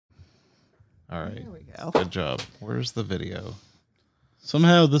All right. There we go. Good job. Where's the video?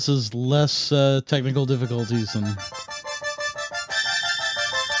 Somehow this is less technical difficulties than...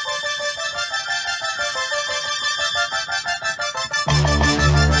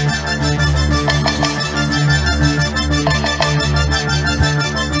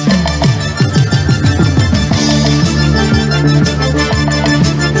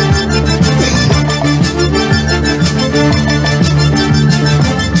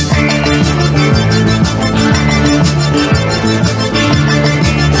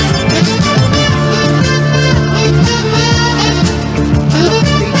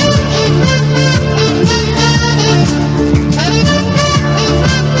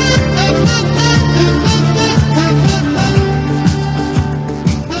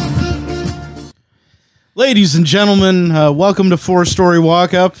 Ladies and gentlemen, welcome to Four Story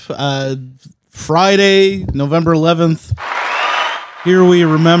Walk Up. Friday, November 11th. Here we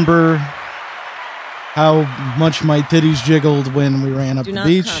remember how much my titties jiggled when we ran up the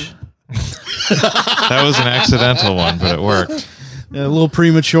beach. That was an accidental one, but it worked. A little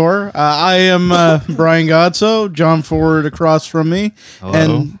premature. I am Brian Godso, John Ford across from me. Hello.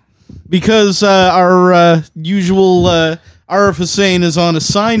 And because our usual Arif Hussain is on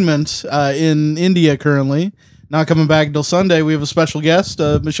assignment in India currently, not coming back until Sunday, we have a special guest,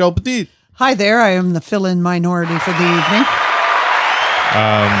 Michelle Petit. Hi there. I am the fill-in minority for the evening.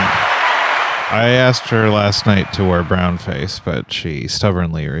 I asked her last night to wear brown face, but she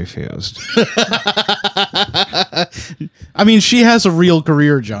stubbornly refused. I mean, she has a real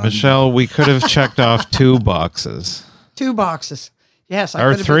career, John. Michelle, we could have checked off 2 boxes. 2 boxes. Yes.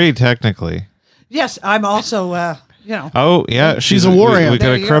 Or 3, technically. Yes, I'm also, Oh, yeah. She's a war amp. We got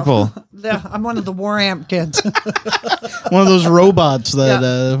There a you cripple. go. I'm one of the war amp kids. One of those robots that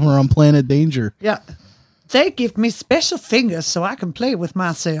were on Planet Danger. Yeah. They give me special fingers so I can play with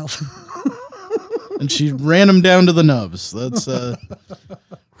myself. And she ran him down to the nubs. That's,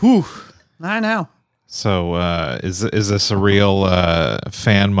 whew. I know. So, is this a real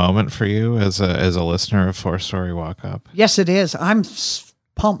fan moment for you as a listener of Four Story Walk Up? Yes, it is. I'm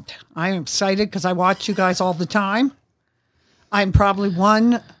pumped. I'm excited because I watch you guys all the time. I'm probably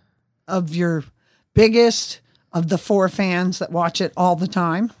one of your biggest of the 4 fans that watch it all the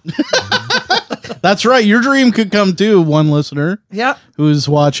time. That's right. Your dream could come too, one listener. Yep. Who's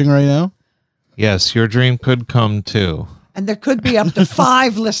watching right now. Yes, your dream could come too. And there could be up to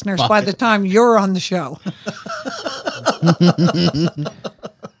 5 listeners by the time you're on the show.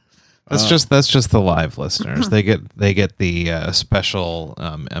 That's just the live listeners. They get the special.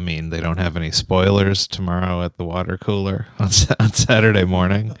 I mean, they don't have any spoilers tomorrow at the water cooler on Saturday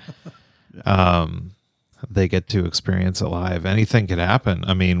morning. They get to experience it live. Anything could happen.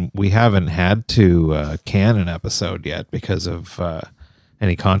 I mean, we haven't had to can an episode yet because of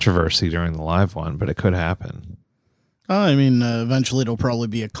any controversy during the live one, but it could happen. I mean, eventually it'll probably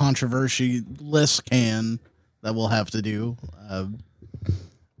be a controversy-less can that we'll have to do.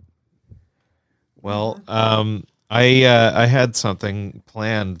 Well, I had something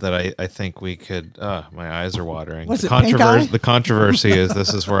planned that I think we could. My eyes are watering. Was it pink eye? The controversy is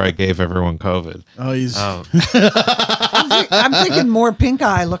this is where I gave everyone COVID. Oh, he's... I'm thinking more pink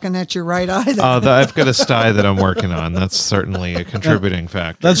eye looking at your right eye. I've got a sty that I'm working on. That's certainly a contributing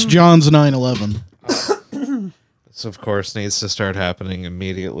factor. That's John's 9/11. This, of course, needs to start happening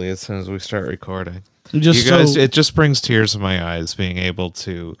immediately as soon as we start recording. Just You guys, so, it just brings tears to my eyes being able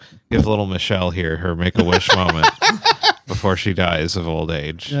to give little Michelle here her Make-A-Wish moment before she dies of old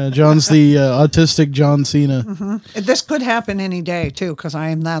age. John's the autistic John Cena. Mm-hmm. This could happen any day, too, because I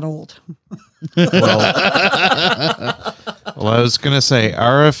am that old. Well, I was gonna say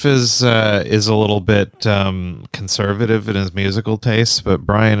Arif is a little bit conservative in his musical tastes, but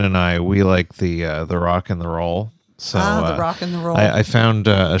Brian and I, we like the rock and the roll. So the rock and the roll. I found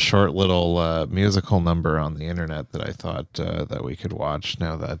a short little musical number on the internet that I thought that we could watch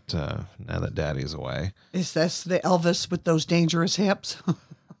now that Daddy's away. Is this the Elvis with those dangerous hips?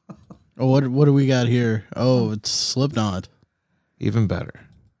 Oh, what do we got here? Oh, it's Slipknot. Even better.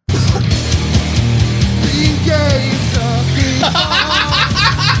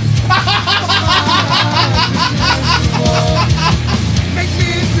 Make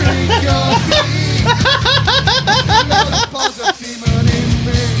me drink your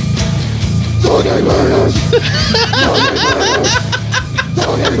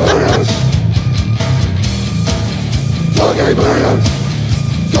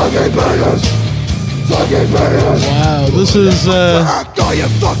Wow, this is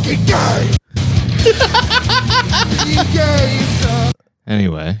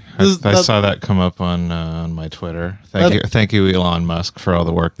Anyway, I saw that come up on my Twitter. Thank you, Elon Musk, for all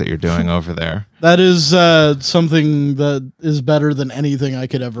the work that you're doing over there. That is something that is better than anything I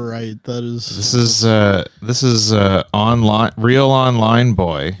could ever write. This is online, real online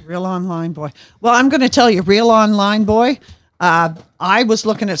boy. Real online boy. Well, I'm going to tell you, real online boy. I was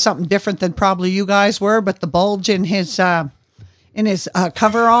looking at something different than probably you guys were, but the bulge in his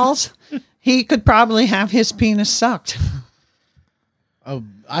coveralls, he could probably have his penis sucked.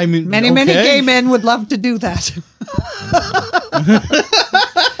 I mean, many gay men would love to do that.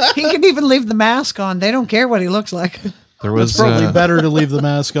 He can even leave the mask on. They don't care what he looks like. There was It's probably better to leave the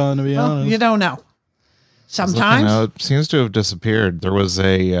mask on, to be honest. You don't know. Sometimes it seems to have disappeared. There was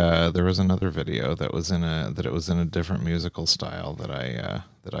another video that was in a different musical style that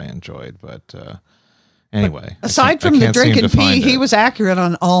I enjoyed, but anyway. Aside from the drink and pee, he was accurate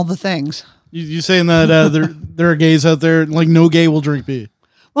on all the things. You saying that there are gays out there, like no gay will drink pee?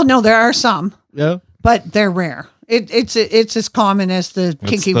 Well, no, there are some. Yeah, but they're rare. It's as common as the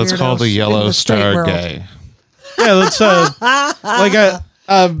kinky weirdos. That's called a yellow star gay. Yeah, that's like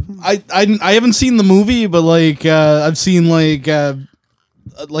I haven't seen the movie, but like I've seen like the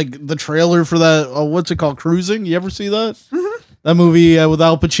trailer for that. What's it called? Cruising. You ever see that? Mm-hmm. That movie with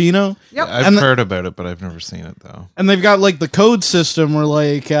Al Pacino. Yep. Yeah, I've heard about it, but I've never seen it though. And they've got like the code system where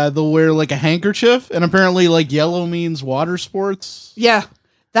like they'll wear like a handkerchief, and apparently like yellow means water sports. Yeah,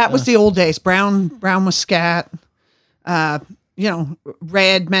 that was the old days. Brown was scat.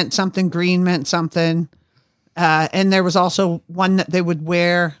 Red meant something. Green meant something. And there was also one that they would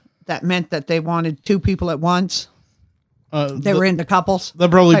wear that meant that they wanted two people at once. They were into couples.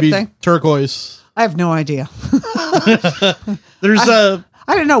 That'd probably be thing. Turquoise. I have no idea. There's I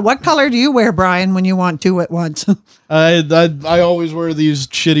don't know. What color do you wear, Brian, when you want two at once? I always wear these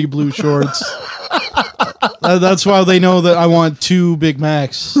shitty blue shorts. That's why they know that I want 2 Big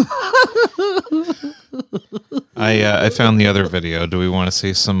Macs. I found the other video. Do we want to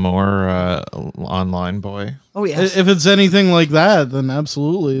see some more online boy? Oh yes. If it's anything like that, then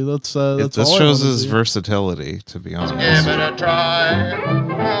absolutely. That's This all shows I wanna his see. versatility, to be honest. Give it a try.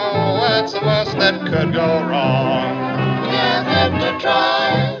 Oh, that's the worst that could go wrong. Give it a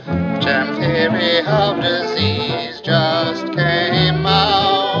try. Germ theory of disease just came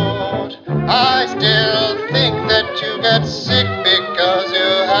out. I still think that you get sick because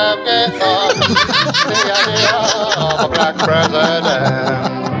you have gay thoughts. The idea of a black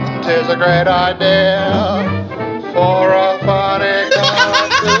president is a great idea for a funny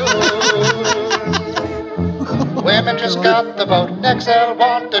cartoon. Women just got the vote. Excel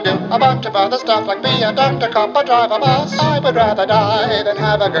want to do a bunch of other stuff like be a doctor, cop, or drive a bus. I would rather die than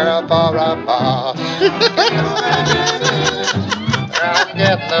have a girl for a boss. I'm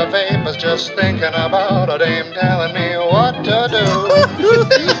getting the vapors just thinking about a dame telling me what to do.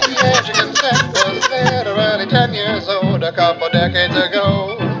 The age of consent was literally 10 years old a couple decades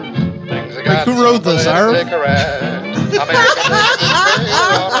ago. Things have got who wrote this, politically correct. I mean,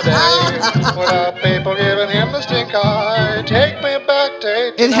 on a day without people giving him the stink eye. Take me back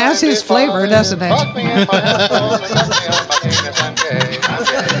to It has his flavor, doesn't it? Fuck me in my asshole and suck me on my penis. I'm gay. I'm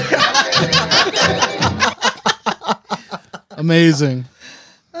gay. I'm gay. I'm gay. Amazing.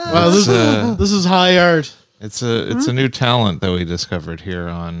 Wow, this is high art. It's a new talent that we discovered here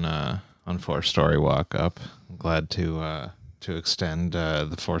on 4-Story Walk Up. I'm glad to extend the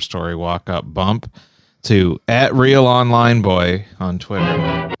 4-Story Walk Up bump to @RealOnlineBoy on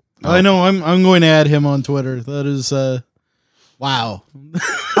Twitter. I know. I'm going to add him on Twitter. That is wow.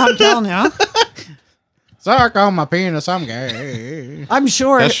 I'm telling you. Suck on my penis. I'm gay. I'm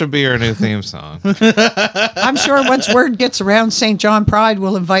sure. That should be our new theme song. I'm sure once word gets around, St. John Pride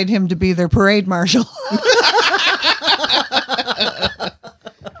will invite him to be their parade marshal.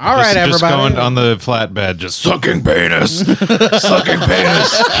 All right, everybody. Just going on the flatbed, just sucking penis, sucking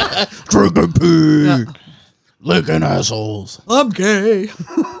penis, drinking pee, Licking assholes. I'm gay.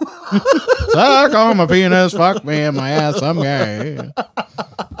 Suck on my penis. Fuck me in my ass. I'm gay.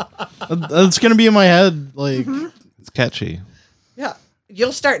 That's gonna be in my head. Like It's catchy. Yeah.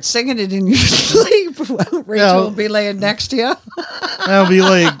 You'll start singing it in your sleep. Rachel will be laying next to you. I'll be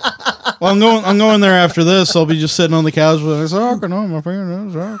like, well, I'm going there after this. I'll be just sitting on the couch with sucking on my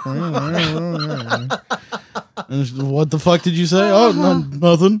penis. And what the fuck did you say? Oh,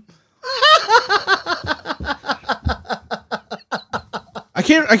 nothing. I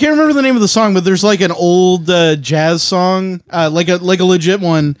can't remember the name of the song, but there's like an old jazz song, like a legit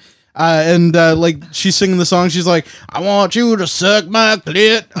one. And like she's singing the song, she's like, I want you to suck my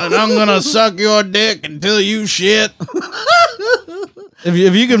clit, and I'm gonna suck your dick until you shit.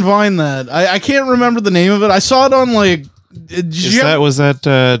 If you can find that, I can't remember the name of it. I saw it on like Was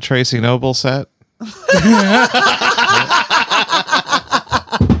that Tracy Noble set?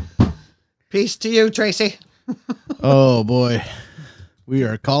 Peace to you, Tracy. Oh boy, we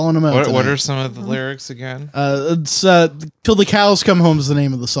are calling him out. What are some of the lyrics again? It's "Till the Cows Come Home" is the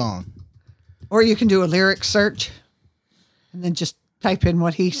name of the song. Or you can do a lyric search and then just type in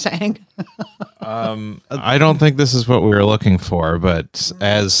what he sang. I don't think this is what we were looking for, but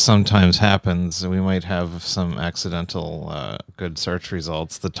as sometimes happens, we might have some accidental good search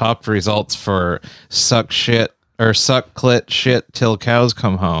results. The top results for suck clit shit till cows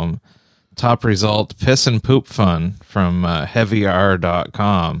come home. Top result, piss and poop fun from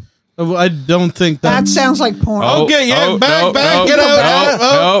heavyr.com. I don't think That sounds like porn. Okay, yeah, back, get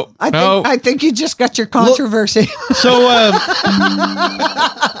out. I think you just got your controversy. So,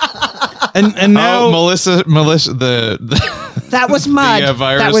 and now Melissa, That was mud. The,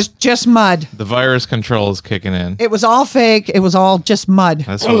 virus- that was just mud. the virus control is kicking in. It was all fake. It was all just mud.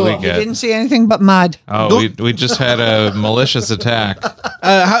 That's what we You get. didn't see anything but mud. Oh, we just had a malicious attack.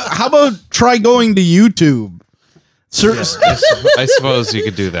 how about try going to YouTube? I suppose you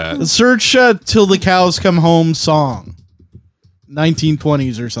could do that. Search "Till the Cows Come Home" song,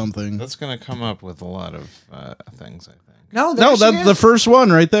 1920s or something. That's going to come up with a lot of things, I think. No, No, that's the first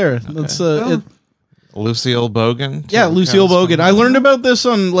one right there. That's it. Lucille Bogan? Yeah, Lucille Bogan. I learned about this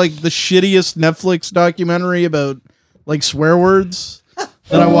on like the shittiest Netflix documentary about like swear words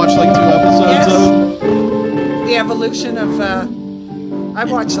that I watched like 2 episodes of. the evolution of. I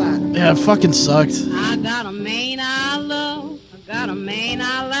watched that. Yeah, it fucking sucked. I got a man I love, I got a man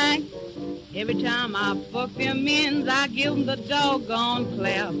I like. Every time I fuck them ends, I give them the doggone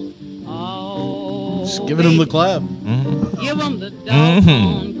claps. Oh, Just giving him the clap. give them the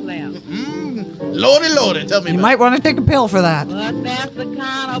doggone claps. Lordy, tell me You about might want to take a pill for that. But that's the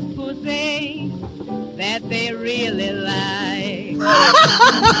kind of pussy that they really like.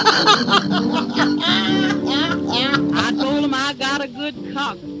 I told them I got a good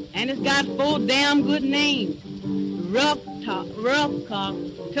cock, and it's got 4 damn good names. Rough cock,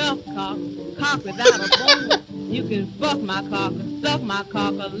 tough cock without a bone. You can fuck my cock, or suck my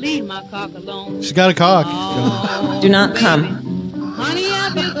cock, or leave my cock alone. She's got a cock. Oh, Do not baby, come. Honey,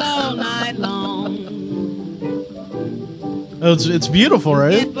 I've been all night long. Oh, it's beautiful,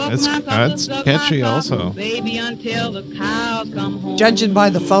 right? That's catchy also. Baby, until the cows come home. Judging by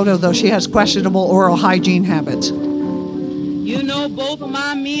the photo, though, she has questionable oral hygiene habits. You know both of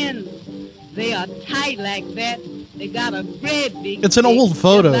my men, they are tight like that. They got a great big It's an dick, old just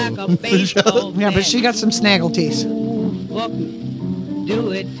photo. like a baseball Yeah, but bat. she got some snaggle teeth. Fuck me.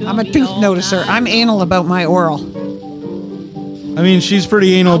 Do it to I'm a me tooth all noticer. night. I'm anal about my oral. I mean, she's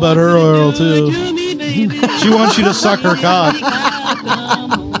pretty anal about her oral too. She wants you to suck her cock.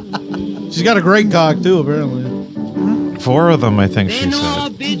 She's got a great cock too, apparently. 4 of them, I think They she know a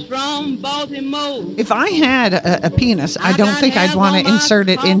said. bitch from Baltimore. If I had a penis, I don't think I'd want to insert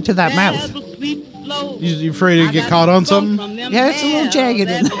it into that mouth. You afraid to get caught on something? Yeah, it's a little jagged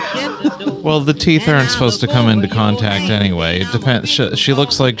in Well, the teeth aren't supposed to come into contact anyway. It depends. She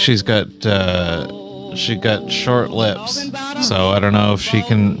looks like she got short lips, so I don't know if she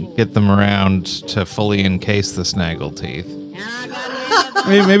can get them around to fully encase the snaggle teeth.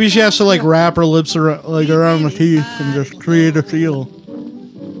 Maybe she has to like wrap her lips around the teeth and just create a seal.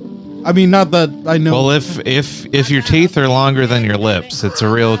 I mean, not that I know. Well, if your teeth are longer than your lips, it's a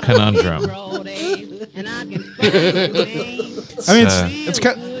real conundrum. I mean, it's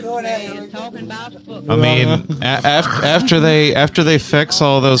kind. I mean, after they fix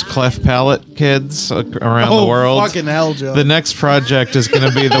all those cleft palate kids around the world, Fucking hell, Joe. the next project is going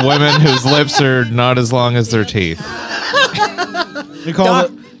to be the women whose lips are not as long as their teeth. They call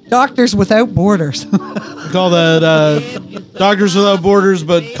it. Doctors Without Borders. They call that Doctors Without Borders,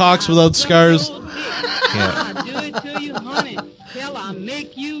 but cocks without scars. Yeah.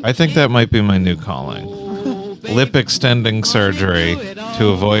 I think that might be my new calling. Lip extending surgery to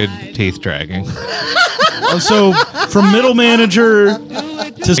avoid teeth dragging. So from middle manager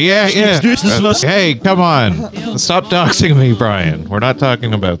to Yeah. Hey, come on. Stop doxing me, Brian. We're not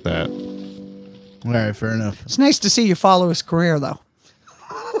talking about that. All right, fair enough. It's nice to see you follow his career, though.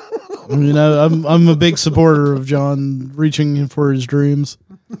 I mean, I'm a big supporter of John reaching for his dreams.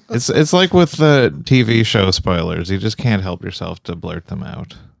 It's like with the TV show spoilers. You just can't help yourself to blurt them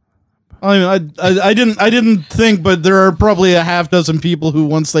out. I mean, I didn't think, but there are probably a half dozen people who,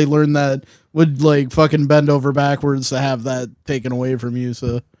 once they learn that, would like fucking bend over backwards to have that taken away from you.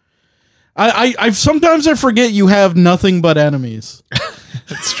 So, I sometimes I forget you have nothing but enemies.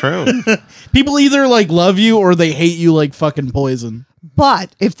 It's true. People either like love you or they hate you like fucking poison.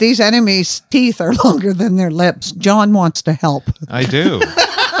 But if these enemies' teeth are longer than their lips, John wants to help. I do.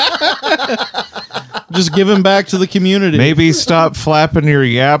 Just give him back to the community. Maybe stop flapping your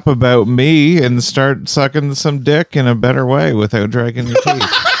yap about me and start sucking some dick in a better way without dragging your teeth.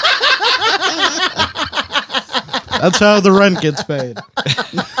 That's how the rent gets paid.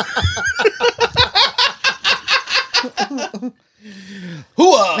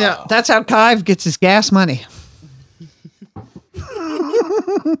 Yeah, that's how Kive gets his gas money.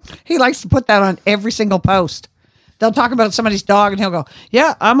 He likes to put that on every single post. They'll talk about somebody's dog, and he'll go,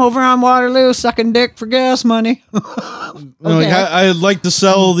 "Yeah, I'm over on Waterloo sucking dick for gas money." Like, I'd like to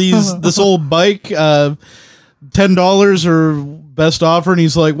sell this old bike, $10 or best offer, and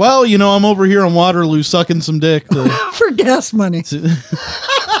he's like, "Well, I'm over here on Waterloo sucking some dick. For gas money.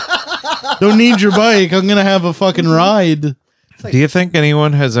 Don't need your bike. I'm gonna have a fucking ride." Do you think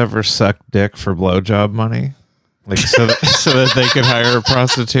anyone has ever sucked dick for blowjob money? Like so that they could hire a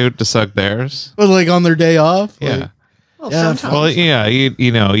prostitute to suck theirs? But like on their day off. Yeah. Like, Well, Yeah, sometimes. Well, yeah,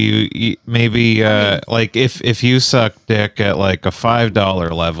 you maybe like if you suck dick at like a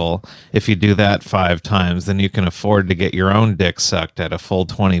 $5 level, if you do that 5 times, then you can afford to get your own dick sucked at a full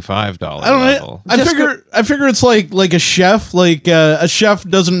 $25 I don't know. level. I figure it's like a chef. Like a chef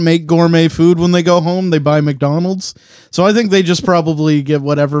doesn't make gourmet food when they go home. They buy McDonald's. So I think they just probably get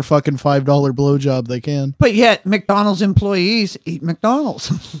whatever fucking $5 blowjob they can. But yet, McDonald's employees eat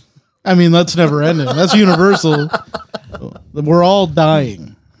McDonald's. I mean, that's never ending. That's universal. We're all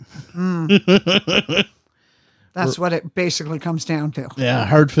dying. That's what it basically comes down to. Yeah,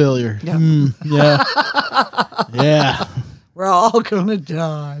 heart failure. Yeah. Yeah. Yeah. We're all gonna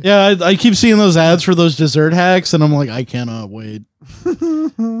die. Yeah, I keep seeing those ads for those dessert hacks, and I'm like, I cannot wait.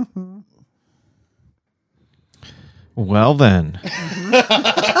 Well then,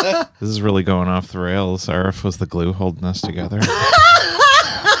 this is really going off the rails. Arif was the glue holding us together.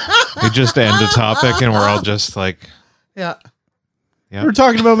 We just end a topic and we're all just like, Yeah. yeah, We're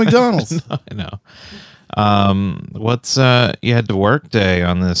talking about McDonald's. I know. What's you had to work day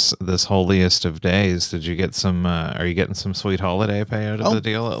on this holiest of days? Did you get some? Are you getting some sweet holiday pay out of the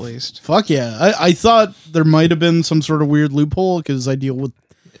deal at least? Fuck yeah. I thought there might have been some sort of weird loophole because I deal with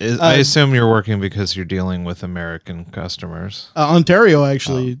I assume you're working because you're dealing with American customers. Ontario,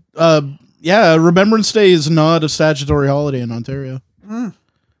 actually. Yeah, Remembrance Day is not a statutory holiday in Ontario,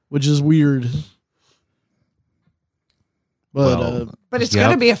 which is weird. But Well, But it's Yep.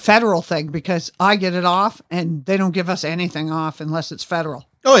 going to be a federal thing because I get it off and they don't give us anything off unless it's federal.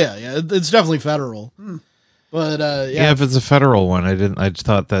 oh yeah, it's definitely federal. But Yeah, if it's a federal one, I just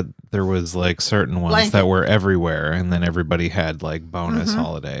thought that there was like certain ones Blanket. that were everywhere, and then everybody had like bonus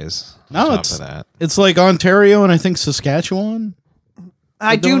holidays. On No, top it's- of that. it's like Ontario and I think Saskatchewan.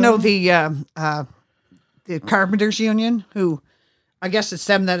 I do don't know the Carpenters Union, who I guess it's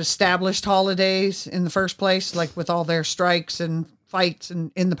them that established holidays in the first place, like with all their strikes and fights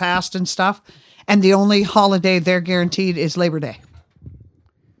and in the past and stuff. And the only holiday they're guaranteed is Labor Day.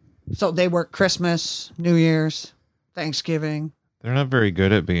 So they work Christmas, New Year's, Thanksgiving. They're not very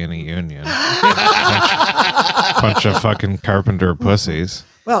good at being a union. Bunch of fucking carpenter pussies.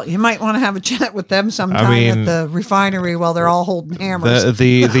 Well, you might want to have a chat with them sometime mean- at the refinery while they're all holding hammers.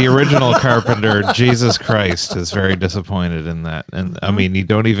 The original carpenter, Jesus Christ, is very disappointed in that. And I mean, you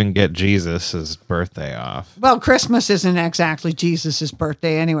don't even get Jesus' birthday off. Well, Christmas isn't exactly Jesus'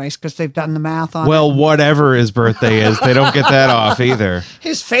 birthday anyways, because they've done the math on Well, it. whatever his birthday is, they don't get that off either.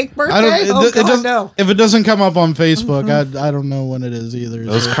 His fake birthday? I don't. Oh, It God, doesn't, no. If it doesn't come up on Facebook, I don't know when it is either.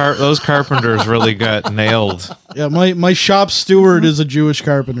 Those carpenters really got nailed. Yeah, my shop steward is a Jewish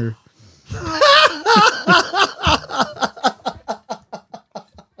carpenter.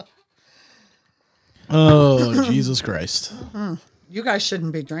 Oh, Jesus Christ. You guys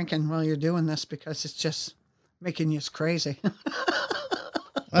shouldn't be drinking while you're doing this because it's just making you crazy.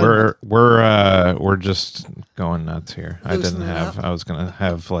 We're just going nuts here. Loosening it up. I was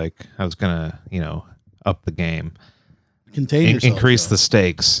gonna up the game. Contain yourself. Increase though. the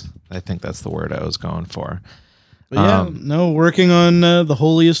stakes. I think that's the word I was going for. But yeah, no, working on the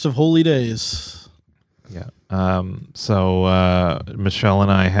holiest of holy days. Yeah. So Michelle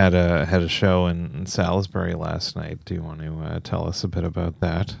and I had a show in Salisbury last night. Do you want to tell us a bit about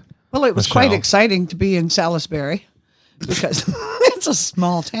that? Well, it was quite Michelle. exciting to be in Salisbury because it's a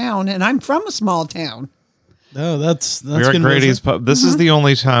small town and I'm from a small town. No, that's We were at good Grady's music. pub. This is the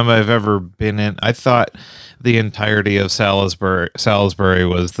only time I've ever been in. I thought the entirety of Salisbury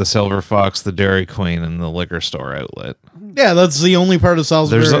was the Silver Fox, the Dairy Queen, and the liquor store outlet. Yeah, that's the only part of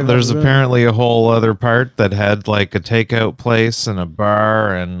Salisbury. There's I've been. apparently a whole other part that had like a takeout place and a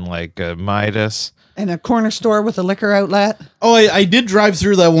bar and like a Midas. And a corner store with a liquor outlet. Oh, I did drive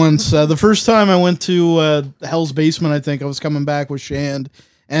through that once. The first time I went to Hell's Basement, I think I was coming back with Shand,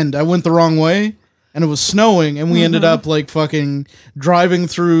 and I went the wrong way, and it was snowing, and we ended up like fucking driving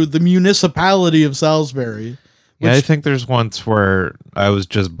through the municipality of Salisbury. Yeah, I think there's once where I was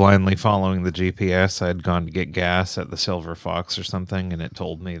just blindly following the GPS. I'd gone to get gas at the Silver Fox or something, and it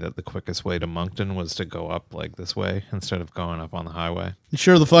told me that the quickest way to Moncton was to go up like this way instead of going up on the highway.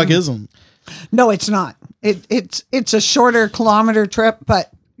 Sure the fuck isn't. No, it's not. It's a shorter kilometer trip,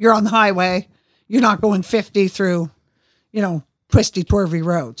 but you're on the highway. You're not going 50 through, twisty, twervy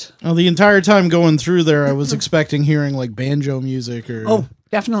roads. Well, the entire time going through there, I was expecting hearing like banjo music or Oh,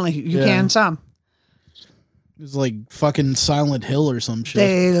 definitely. You Yeah. can some. it was like fucking Silent Hill or some shit.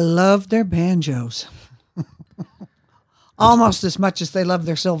 They love their banjos. Almost as much as they love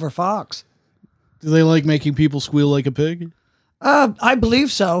their silver fox. Do they like making people squeal like a pig? I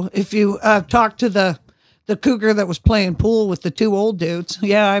believe so. If you talk to the cougar that was playing pool with the two old dudes,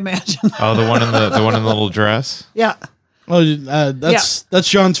 yeah, I imagine. Oh, the one in the little dress. Yeah. Oh, that's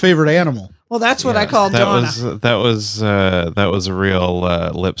John's favorite animal. Well, that's what I called that Donna. that was a real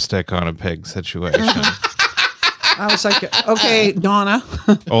lipstick on a pig situation. I was like, okay, Donna.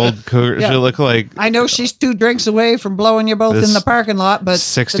 Old cougar. Yeah. She looked like I know she's 2 drinks away from blowing you both in This the parking lot, but the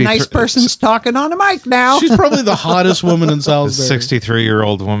 63 nice person's talking on a mic now. She's probably the hottest woman in a Salisbury.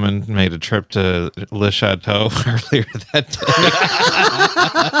 63-year-old woman made a trip to Le Chateau earlier that day.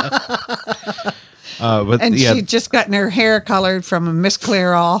 But and yeah, she'd just gotten her hair colored from a Miss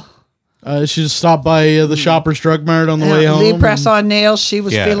Clairol. She just stopped by the Shoppers Drug Mart on the way home. Lee press on nails. She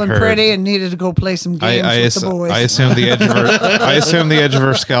was Yeah, feeling her- pretty and needed to go play some games with the boys. I assume the edge of her I assume the edge of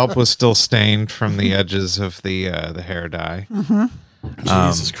her scalp was still stained from the edges of the hair dye.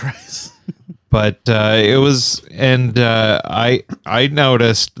 Jesus Christ. But it was, and I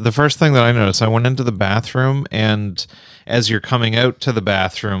noticed the first thing that I noticed. I went into the bathroom, and as you're coming out to the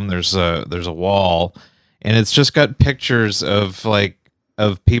bathroom, there's a wall, and it's just got pictures of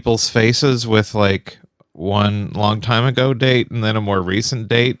people's faces with like one long time ago date and then a more recent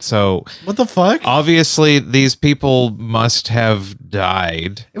date. So What the fuck? obviously these people must have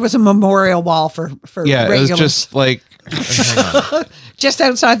died. It was a memorial wall for Yeah, regulars. it was just like hang on. just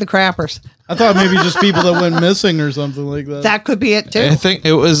outside the crappers. I thought maybe just people that went missing or something like that. That could be it too. I think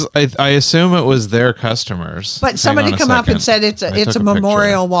it was. I assume it was their customers. But Hang somebody on a come up and second. said I it's took a picture.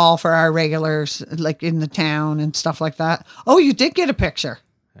 memorial wall for our regulars, like in the town and stuff like that. Oh, you did get a picture.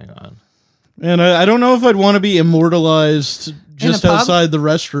 Hang on. And I don't know if I'd want to be immortalized just pub? outside the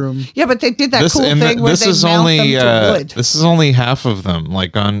restroom. Yeah, but they did that This cool and thing where this they is mount only them to wood. this is only half of them.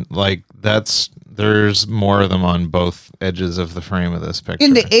 There's more of them on both edges of the frame of this picture.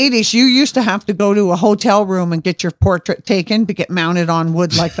 In the 80s, you used to have to go to a hotel room and get your portrait taken to get mounted on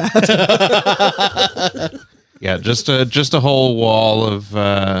wood like that. Yeah, just a whole wall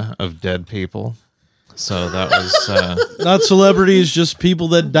of dead people. So that was Not celebrities, just people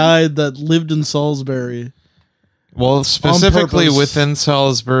that died that lived in Salisbury. well, specifically purpose. within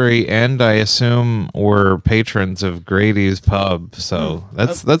Salisbury, and I assume were patrons of Grady's pub. So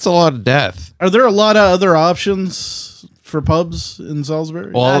that's a lot of death. Are there a lot of other options for pubs in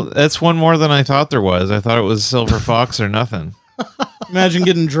Salisbury? Well, that's one more than I thought there was. I thought it was Silver Fox or nothing. Imagine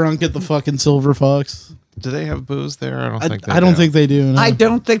getting drunk at the fucking Silver Fox. Do they have booze there? I don't think they I don't do. think they do. No. I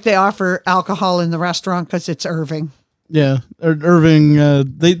don't think they offer alcohol in the restaurant because it's Irving. Yeah, Irving.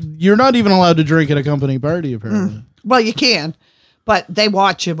 You're not even allowed to drink at a company party apparently. Well, you can, but they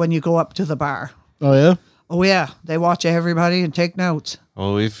watch you when you go up to the bar. Oh yeah. Oh yeah, they watch everybody and take notes.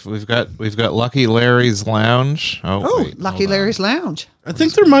 Well, we've got Lucky Larry's Lounge. Oh, wait, Lucky hold on. Larry's Lounge. I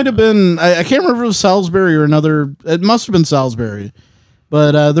think there might have been. I can't remember if it was Salisbury or another. It must have been Salisbury,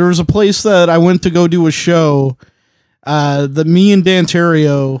 but there was a place that I went to go do a show. That me and Dan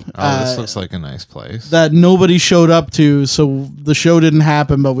Terrio. Oh, this looks like a nice place. That nobody showed up to, so the show didn't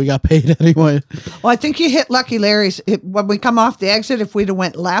happen, but we got paid anyway. Well, I think you hit Lucky Larry's when we come off the exit. If we'd have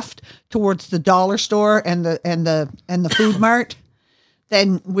went left towards the dollar store and the food mart,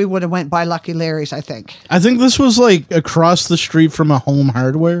 then we would have went by Lucky Larry's. I think. I think this was like across the street from a Home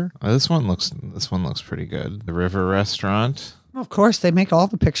Hardware. This one looks pretty good. The River Restaurant. Of course, they make all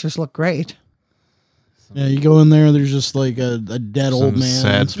the pictures look great. Yeah, you go in there, there's just like a dead old Some man.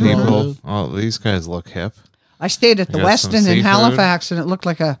 sad sprawled people. out. Oh, these guys look hip. I stayed at the You got some Westin in seafood? Halifax, and it looked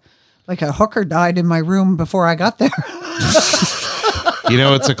like a Like a hooker died in my room before I got there. You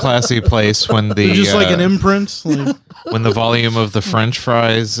know, it's a classy place when the Just like an imprint. Like, when the volume of the French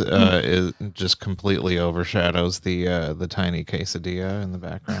fries is just completely overshadows the tiny quesadilla in the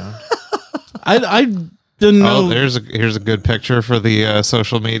background. I didn't know. Oh, here's a good picture for the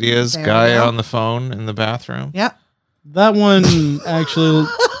social medias. There we Guy go. on the phone in the bathroom. Yeah. That one actually,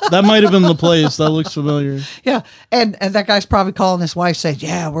 that might have been the place. That looks familiar. Yeah. And that guy's probably calling his wife saying,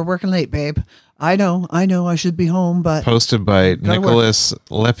 yeah, we're working late, babe. I know I should be home, but Posted by Gotta work. Nicholas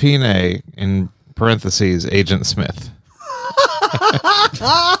Lepine in parentheses Agent Smith.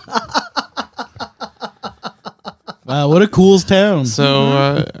 Wow, what a cool town.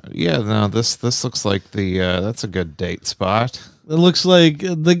 So yeah, no, this looks like that's a good date spot. It looks like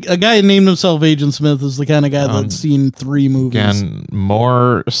a guy who named himself Agent Smith is the kind of guy that's seen 3 movies. Again,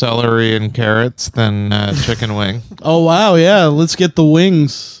 more celery and carrots than chicken wing. Oh, wow, yeah. Let's get the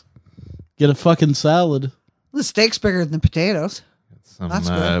wings. Get a fucking salad. the steak's bigger than the potatoes. Some That's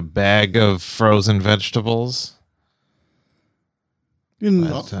good. bag of frozen vegetables. You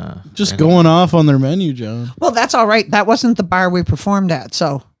know, But, just anyway. going off on their menu, John. Well, that's all right. That wasn't the bar we performed at,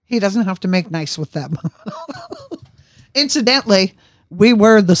 so he doesn't have to make nice with them. Incidentally, we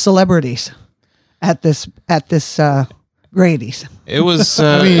were the celebrities at this Grady's. It was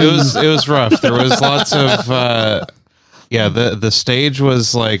it was rough. There was lots of the stage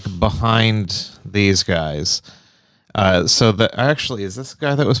was like behind these guys. So actually, is this the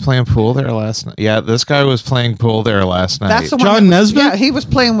guy that was playing pool there last night? Yeah, this guy was playing pool there last night. That's the one. John that was- Nesbitt? Yeah, he was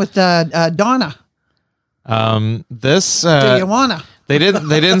playing with Donna. This Do you wanna? they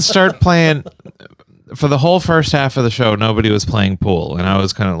didn't start playing for the whole first half of the show. Nobody was playing pool, and I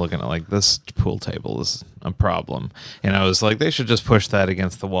was kind of looking at like this pool table is a problem, and I was like, they should just push that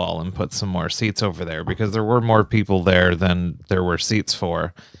against the wall and put some more seats over there because there were more people there than there were seats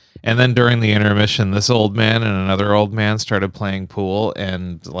for. And then during the intermission, this old man and another old man started playing pool,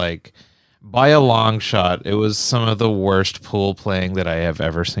 and like by a long shot, it was some of the worst pool playing that I have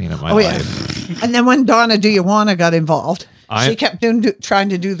ever seen in my Oh yeah. life. And then when Donna Do You Wanna got involved, I- she kept trying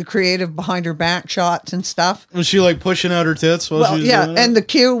to do the creative behind her back shots and stuff. Was she like pushing out her tits? while Well, she was yeah, doing that? and the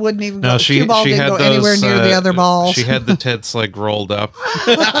cue wouldn't even No, go. she Cue ball didn't had go those, anywhere near the other balls. She had the tits like rolled up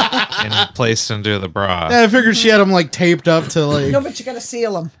and placed into the bra. Yeah, I figured she had them like taped up to like. No, but you gotta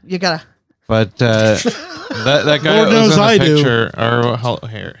seal them. You gotta. But that guy Lord that was knows in the I do. picture,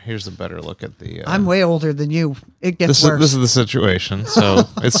 or here's a better look at the. I'm way older than you. It gets this worse. is the situation. So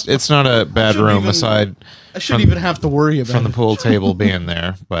it's not a bad Shouldn't room even- aside I shouldn't even have to worry about from the it. pool table being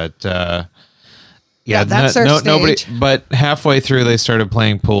there, but. Yeah, that's their nobody. stage. But halfway through, they started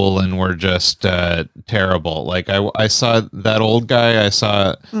playing pool and were just terrible. Like I saw that old guy. I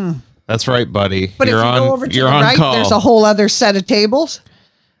saw. That's right, buddy. Hmm. But you're if you on. go over to you're the on right, call. there's a whole other set of tables.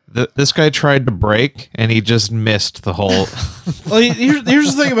 This guy tried to break and he just missed the whole. Well,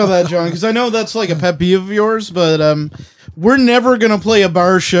 here's the thing about that, John, because I know that's like a pet peeve of yours, but we're never gonna play a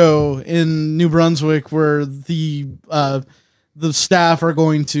bar show in New Brunswick where the staff are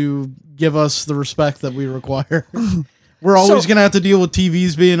going to give us the respect that we require. We're always So- gonna have to deal with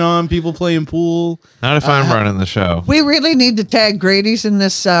TVs being on, people playing pool. Not if I'm running the show. We really need to tag Grady's in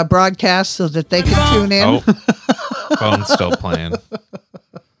this broadcast so that they can tune in. Oh, phone's still playing.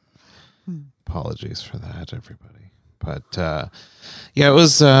 Apologies for that, everybody. But yeah, it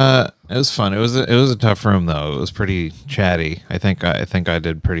was fun. It was a tough room though. It was pretty chatty. I think I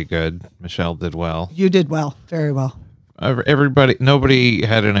did pretty good. Michelle did well. You did well, very well. Nobody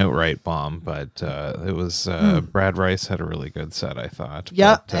had an outright bomb, but it was Brad Rice had a really good set, I thought.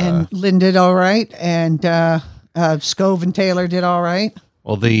 Yeah, But, and Lynn did all right, and Scove and Taylor did all right.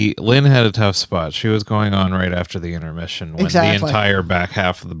 well, Lynn had a tough spot. She was going on right after the intermission when Exactly. the entire back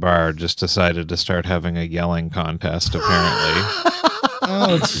half of the bar just decided to start having a yelling contest. Apparently,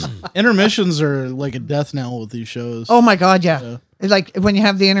 Intermissions are like a death knell with these shows. Oh my God, yeah. Like when you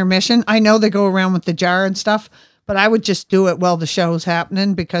have the intermission, I know they go around with the jar and stuff, but I would just do it while the show's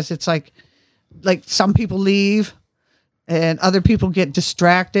happening because it's like some people leave and other people get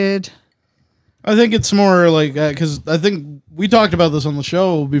distracted. I think it's more like because I think we talked about this on the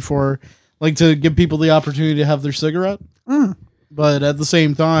show before, like to give people the opportunity to have their cigarette. But at the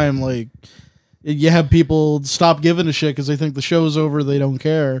same time, like you have people stop giving a shit because they think the show's over, they don't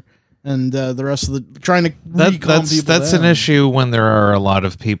care, and the rest of the trying to recalm people that's an down. issue when there are a lot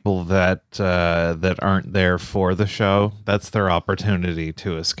of people that aren't there for the show. That's their opportunity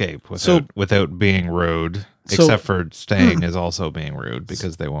to escape without being rude. So- Except for staying is also being rude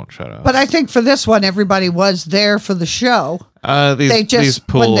because they won't shut up. But I think for this one, everybody was there for the show. these They these just,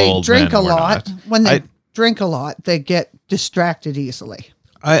 pool when they old drink men a were lot, not. when they drink a lot, they get distracted easily.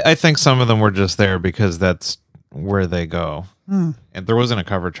 I think some of them were just there because that's where they go. And there wasn't a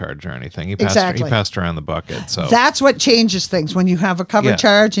cover charge or anything. He passed around the bucket. So That's what changes things when you have a cover Yeah.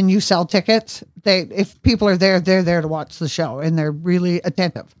 charge and you sell tickets. If people are there, they're there to watch the show and they're really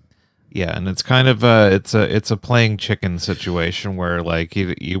attentive. yeah, and it's kind of it's a playing chicken situation where like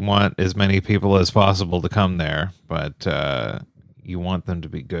you want as many people as possible to come there, but you want them to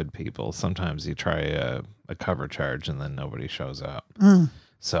be good people. Sometimes you try a cover charge and then nobody shows up.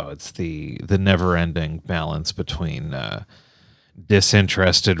 So it's the never-ending balance between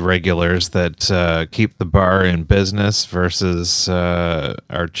disinterested regulars that keep the bar in business versus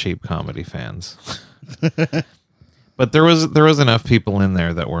our cheap comedy fans. But there was enough people in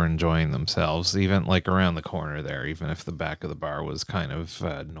there that were enjoying themselves, even like around the corner there. Even if the back of the bar was kind of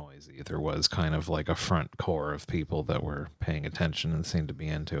noisy, there was kind of like a front core of people that were paying attention and seemed to be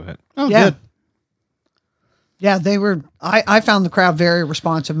into it. Oh, Yeah. good. Yeah, they were. I found the crowd very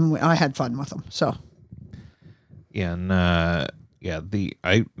responsive, and I had fun with them. So Yeah, and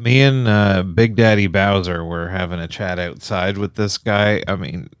me and Big Daddy Bowser were having a chat outside with this guy. I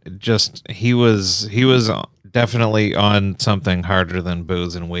mean, just he was definitely on something harder than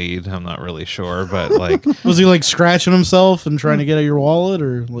booze and weed. I'm not really sure, but like, Was he like scratching himself and trying to get at your wallet,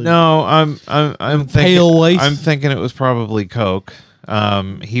 or like, no, I'm thinking Pale white? I'm thinking it was probably coke.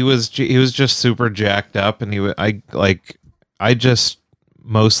 He was just super jacked up, and I just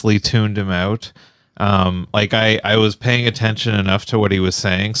mostly tuned him out. Like I was paying attention enough to what he was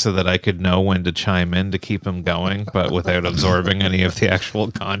saying so that I could know when to chime in to keep him going, but without absorbing any of the actual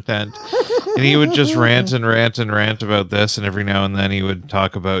content. And he would just rant and rant and rant about this, and every now and then he would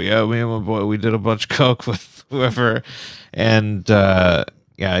talk about, yeah, me and my boy, we did a bunch of coke with whoever, and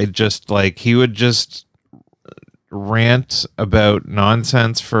it just like he would just rant about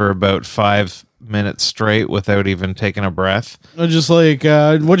nonsense for about 5 minutes straight without even taking a breath. just like,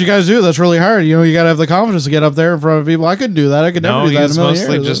 what'd you guys do? That's really hard. You know, you got to have the confidence to get up there in front of people. I couldn't do that. I could never No, do he that. was in a million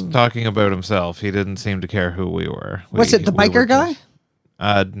mostly years. just talking about himself. He didn't seem to care who we were. was it the we were biker guy?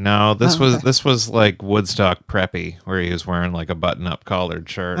 No, this Oh, was okay. this was like Woodstock preppy, where he was wearing like a button-up collared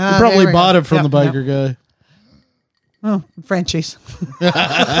shirt. You probably there we bought go. it from Yep, the yep. biker guy. Oh, Frenchies.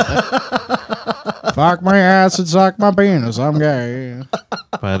 Fuck my ass and suck my penis. I'm gay.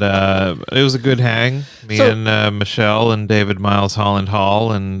 But it was a good hang. Me So- and Michelle and David Miles Holland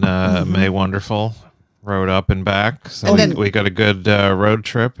Hall and May Wonderful rode up and back. So And then- we got a good road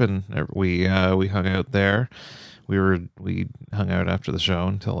trip, and we hung out there. We hung out after the show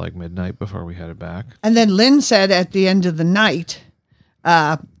until like midnight before we headed back. And then Lynn said at the end of the night,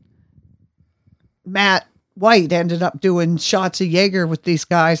 Matt White ended up doing shots of Jaeger with these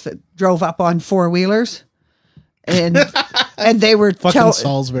guys that drove up on 4-wheelers. And they were Fucking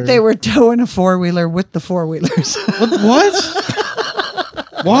Salisbury. they were towing a 4-wheeler with the 4-wheelers.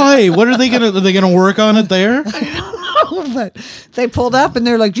 What? Why? What are they gonna work on it there? But they pulled up and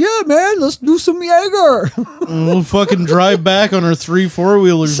they're like, "Yeah, man, let's do some Jaeger." We'll fucking drive back on our 3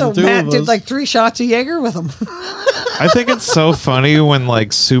 4-wheelers. So the two Matt of did us. like 3 shots of Jaeger with them. I think it's so funny when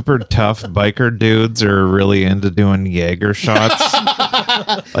like super tough biker dudes are really into doing Jaeger shots.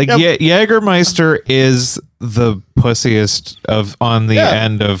 Like Jägermeister is the pussiest of on the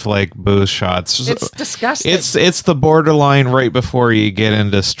end of like booze shots. It's disgusting. It's the borderline right before you get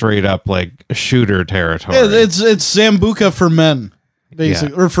into straight up like shooter territory. Yeah, it's Zambuca for men,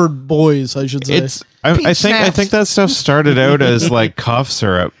 basically, or for boys, I should say. It's I Peach snaps. think that stuff started out as like cough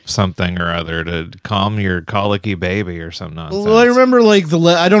syrup something or other to calm your colicky baby or some nonsense. Well, I remember like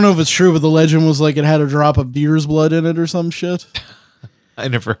I don't know if it's true, but the legend was like it had a drop of deer's blood in it or some shit. I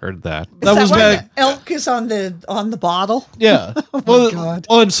never heard that. That was why back. the elk is on the bottle. Yeah. God.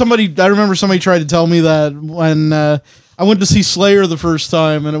 Well, I remember somebody tried to tell me that when I went to see Slayer the first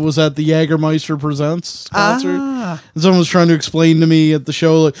time, and it was at the Jägermeister Presents concert. Ah. And someone was trying to explain to me at the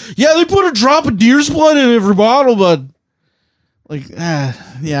show, like, yeah, they put a drop of deer's blood in every bottle, but like, yeah,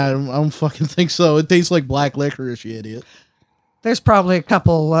 I don't fucking think so. It tastes like black licorice, you idiot. There's probably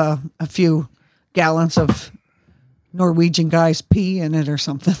a few gallons of Norwegian guys pee in it or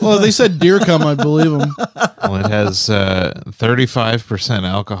something. Well, they said deer cum, I believe them. Well, it has 35%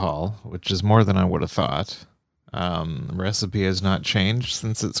 alcohol, which is more than I would have thought. The recipe has not changed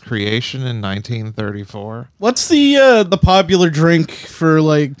since its creation in 1934. What's the popular drink for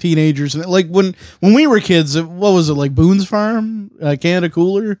like teenagers? Like when we were kids, what was it, like Boone's Farm, Canada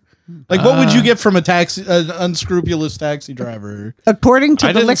Cooler? Like what would you get from an unscrupulous taxi driver? According to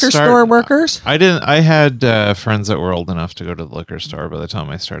I the didn't liquor start- store workers, I had friends that were old enough to go to the liquor store by the time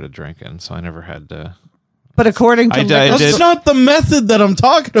I started drinking, so I never had to. but according to I liquor did- That's not the method that I'm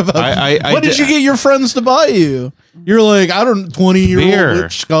talking about. I what did did- you get your friends to buy you? You're like, I don't 20-year-old beer.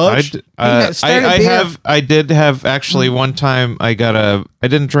 scotch. I did have actually one time I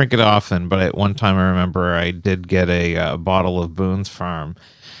didn't drink it often, but at one time I remember I did get a bottle of Boone's Farm,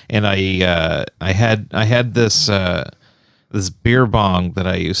 and I had this this beer bong that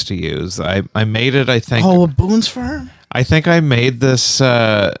I used to use. I made it. I think. Oh, a Boone's Farm. I think I made this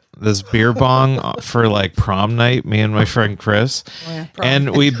this beer bong for like prom night. Me and my friend Chris,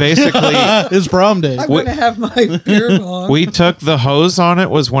 and we basically It's prom day. I'm going to have my beer bong. we took the hose on it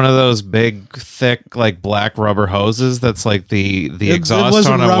was one of those big, thick, like black rubber hoses. That's like the exhaust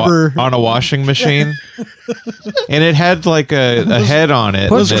wasn't on rubber. on a washing machine, and it had like a head on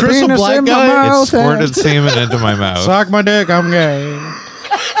it. Was and Chris a Penis black in my guy? it mouth. squirted semen into my mouth. Suck my dick, I'm gay.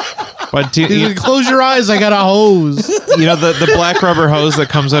 But Close your eyes, I got a hose. you know the black rubber hose that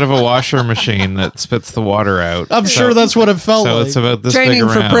comes out of a washer machine that spits the water out. I'm sure that's what it felt so. like. It's about this Training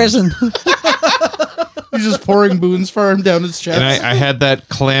big for around. prison. He's just pouring Boone's Farm down his chest. And I had that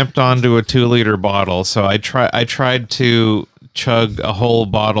clamped onto a 2-liter bottle, so I tried to chug a whole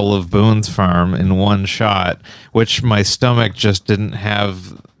bottle of Boone's Farm in one shot, which my stomach just didn't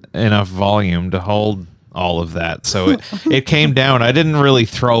have enough volume to hold all of that. So it came down. I didn't really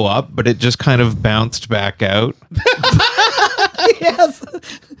throw up, but it just kind of bounced back out. Yes.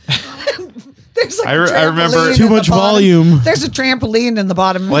 There's like a I remember- trampoline Too in the much bottom. volume. There's a trampoline in the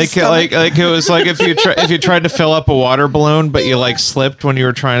bottom. of his Like stomach. it was like if you tried to fill up a water balloon, but you like slipped when you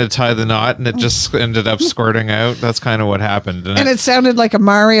were trying to tie the knot, and it just ended up squirting out. That's kind of what happened. And it sounded like a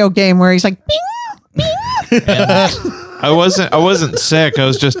Mario game where he's like, bing, bing. I wasn't sick. I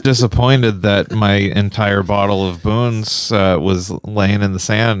was just disappointed that my entire bottle of Boone's was laying in the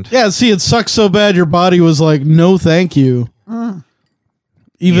sand. Yeah, see, it sucks so bad your body was like, no, thank you.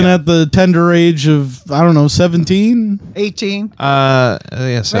 Even Yeah. at the tender age of, I don't know, 17? 18. Yeah,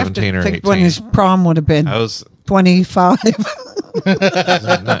 We have to 17 or think 18. when his prom would have been I was 25.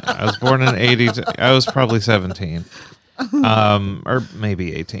 I was born in 80. I was probably 17. Or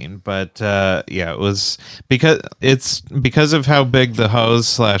maybe 18, but yeah, it was because of how big the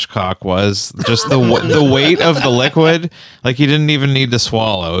hose / cock was. Just the weight of the liquid, like you didn't even need to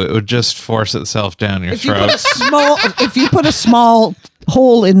swallow; it would just force itself down your If you put throat. a small, if you put a small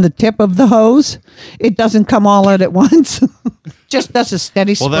hole in the tip of the hose, it doesn't come all out at once. Just does a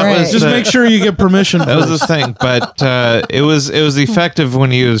steady Well, spray. that was Just The- make sure you get permission That was first. the thing, but it was effective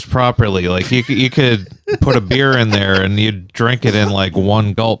when used properly. Like you could put a beer in there and you'd drink it in like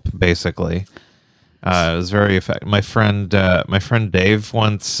one gulp, basically. It was very effective. My friend Dave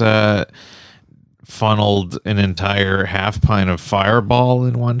once funneled an entire half pint of Fireball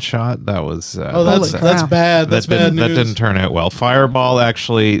in one shot. That was Oh, that's Holy that's crap. bad. That's bad news. that didn't turn out well. Fireball,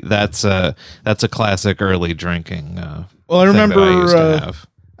 actually, that's a classic early drinking. Well, I thing that remember, used to have.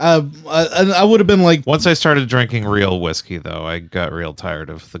 I would have been like, Once I started drinking real whiskey, though, I got real tired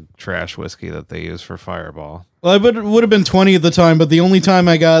of the trash whiskey that they use for Fireball. well, I would have been 20 at the time, but the only time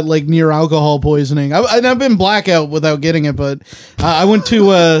I got like near alcohol poisoning, I've been blackout without getting it, but I went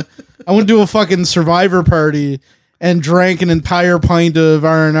to a fucking Survivor party and drank an entire pint of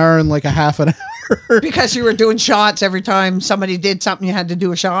R&R in like a half an hour. because you were doing shots every time somebody did something. You had to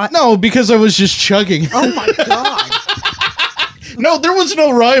do a shot. No, because I was just chugging. Oh my god! No, there was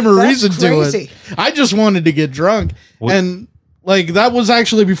no rhyme or That's reason to crazy. it. I just wanted to get drunk. And like that was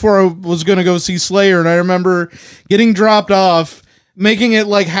actually before I was going to go see Slayer, and I remember getting dropped off, making it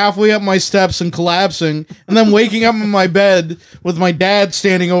like halfway up my steps and collapsing, and then waking up in my bed with my dad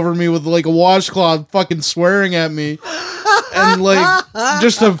standing over me with like a washcloth fucking swearing at me. And like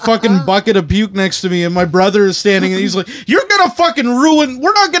just a fucking bucket of puke next to me, and my brother is standing and he's like, "You're gonna fucking ruin,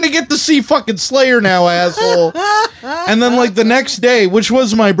 we're not gonna get to see fucking Slayer now, asshole." And then like the next day, which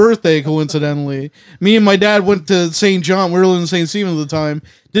was my birthday coincidentally, me and my dad went to St. John. We were in St. Stephen at the time.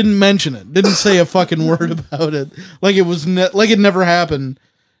 Didn't mention it. Didn't say a fucking word about it. Like it was like it never happened.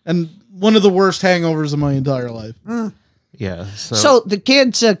 And one of the worst hangovers of my entire life. Yeah. So the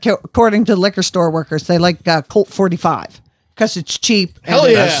kids, according to liquor store workers, they like Colt 45 because it's cheap. and Hell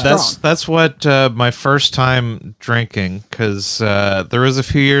it's yeah. strong. That's what my first time drinking, because there was a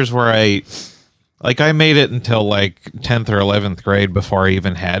few years where I made it until like 10th or 11th grade before I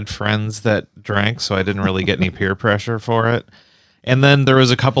even had friends that drank, so I didn't really get any peer pressure for it. And then there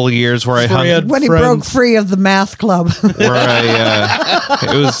was a couple of years where I Before hung, you had when he friends. broke free of the math club. where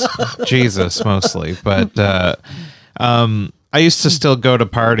it was Jesus mostly, but I used to still go to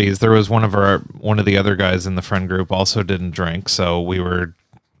parties. There was one of the other guys in the friend group also didn't drink, so we were.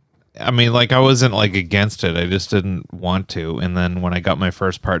 I mean, like I wasn't like against it. I just didn't want to. And then when I got my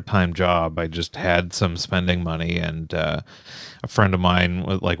first part-time job, I just had some spending money, and a friend of mine,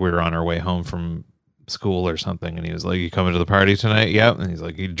 like we were on our way home from school or something, and he was like, "You coming to the party tonight?" "Yep." And he's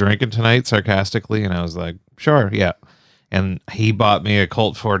like, "You drinking tonight?" Sarcastically, and I was like, "Sure, yeah." And he bought me a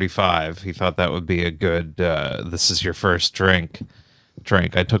Colt 45. He thought that would be a good. This is your first drink.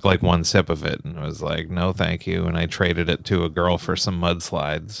 I took like one sip of it, and I was like, "No, thank you." And I traded it to a girl for some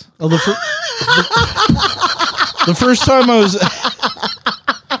mudslides. Oh, the first time I was.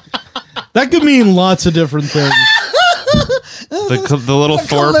 That could mean lots of different things. The little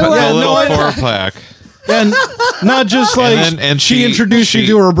four pack. And not just like and she introduced you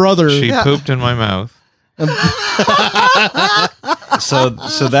to her brother. She pooped in my mouth. So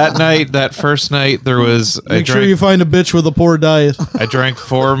that night, that first night, there was Make sure you find a bitch with a poor diet. I drank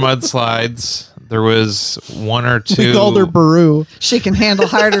 4 mudslides. There was 1 or 2. We called her Peru. She can handle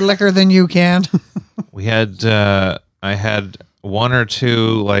harder liquor than you can. We had I had 1 or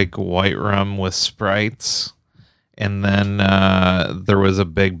 2 like white rum with Sprites. And then there was a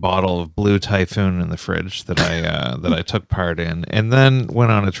big bottle of Blue Typhoon in the fridge that I took part in, and then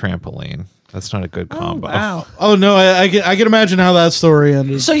went on a trampoline. That's not a good combo. Wow. Oh no, I can imagine how that story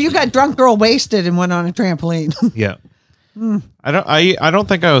ended. So you got drunk girl wasted and went on a trampoline. Yeah. I don't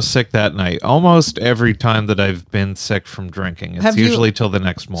think I was sick that night. Almost every time that I've been sick from drinking, it's Have you usually till the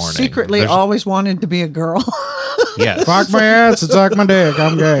next morning. Secretly There's- always wanted to be a girl. Yes. Fuck my ass and suck my dick.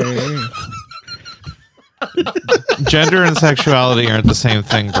 I'm gay. Gender and sexuality aren't the same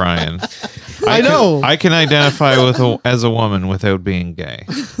thing, Brian. I know. I can identify as a woman without being gay.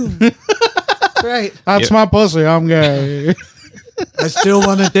 Right. That's my pussy. I'm gay. I still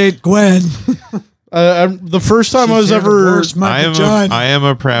want to date Gwen. The first time I was ever, I am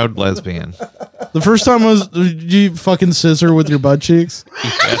a proud lesbian. the first time I was, did you fucking scissor with your butt cheeks?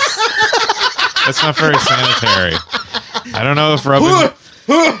 Yes. That's not very sanitary. I don't know if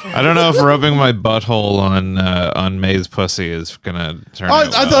rubbing my butthole on May's pussy is gonna turn. I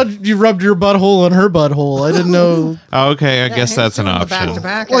thought you rubbed your butthole on her butthole. I didn't know. Oh, okay, I guess that's an option.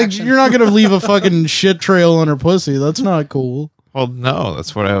 Back-to-back Like action. you're not gonna leave a fucking shit trail on her pussy. That's not cool. Well, no,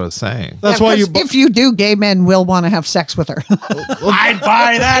 that's what I was saying. That's Yeah, why you. 'cause if you do, gay men will want to have sex with her. I'd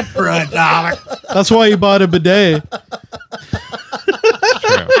buy that for $1. That's why you bought a bidet.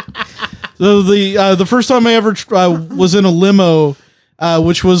 True. So the first time I ever was in a limo,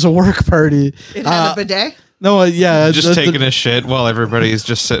 which was a work party. It had a bidet. No, yeah, Just taking a shit while everybody's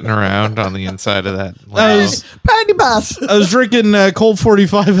just sitting around on the inside of that. I was, Party bus. I was drinking Colt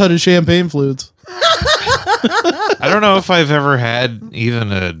 45 out of champagne flutes. I don't know if I've ever had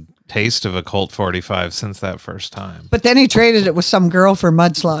even a taste of a Colt 45 since that first time. But then he traded it with some girl for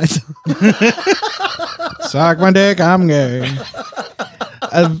mudslides. Suck my dick, I'm gay.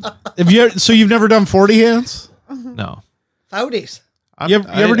 So you've never done 40 hands? No. Outies. You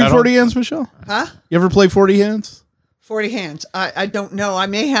ever do 40 hands, Michelle? Huh? You ever play 40 hands? 40 hands. I don't know. I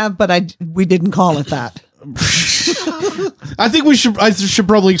may have, but we didn't call it that. I think I should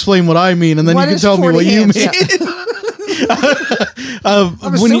probably explain what I mean, and then What you can is tell me 40 what you hands? mean.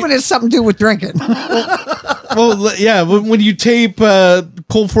 I'm assuming it's something to do with drinking. Well, yeah, when you tape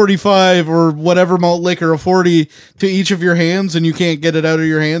Colt 45 or whatever malt liquor, a 40 to each of your hands, and you can't get it out of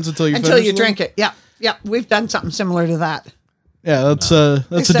your hands until you finish them. drink it. Yeah. Yeah. We've done something similar to that. Yeah, that's a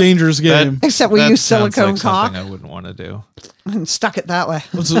Except- dangerous game. Except we That use sounds silicone like cock something I wouldn't want to do. and stuck it that way.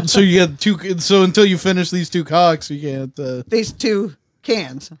 So you get two. So until you finish these 2 cocks, you can't. These 2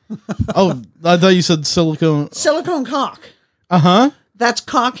 cans. Oh, I thought you said silicone. Silicone cock. That's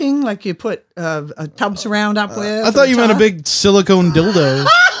caulking, like you put tubs around up with. I thought you meant a big silicone dildo.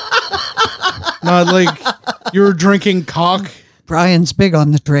 Not like you were drinking cock. Brian's big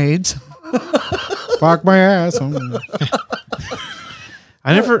on the trades. Fuck my ass.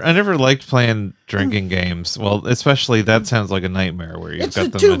 I never liked playing drinking games. Well, especially that sounds like a nightmare where you've It's got the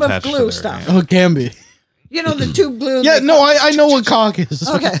them tube of attached to glue their stuff. hand. Oh, it can be. You know, the tube glue. Yeah, no, I know what cock is.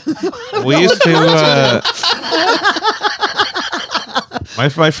 Okay. We used to.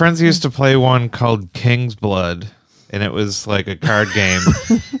 My friends used to play one called King's Blood, and it was like a card game.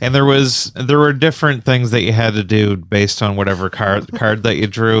 And there were different things that you had to do based on whatever card that you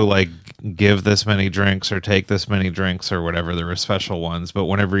drew, like give this many drinks or take this many drinks or whatever. There were special ones, but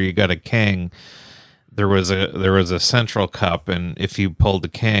whenever you got a king, there was a central cup, and if you pulled the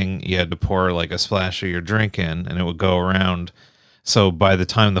king, you had to pour like a splash of your drink in, and it would go around. So by the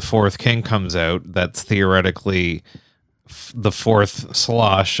time the 4th king comes out, that's theoretically the 4th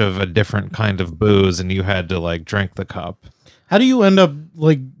slosh of a different kind of booze, and you had to like drink the cup. How do you end up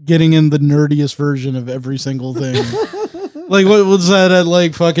like getting in the nerdiest version of every single thing? Like what was that at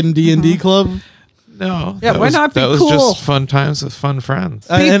like fucking D&D club? No. Yeah, that why was, not be that was cool? just fun times with fun friends.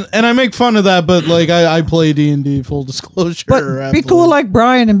 And I make fun of that, but like I play D&D. Full disclosure. But be absolutely. cool like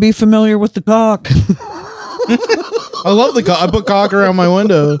Brian and be familiar with the cock. I love the cock. I put cock around my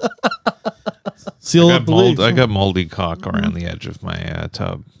window. Seal up the leaks. I got moldy cock around the edge of my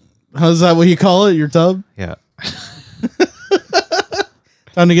tub. How's that what you call it? Your tub? Yeah.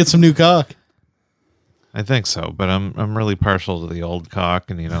 Time to get some new cock. I think so, but I'm really partial to the old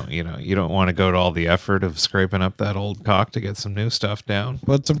cock, and you don't want to go to all the effort of scraping up that old cock to get some new stuff down.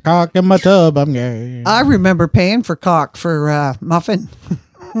 Put some cock in my tub. I'm gay. I remember paying for cock for Muffin.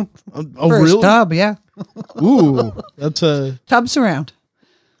 Oh, For his really? tub, yeah. Ooh, that's a. Tubs around.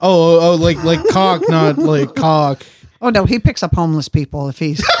 Oh, like cock, not like cock. Oh no, he picks up homeless people if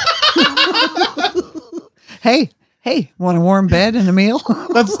he's. Hey, want a warm bed and a meal?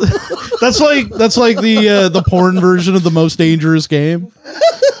 That's like the porn version of The Most Dangerous Game.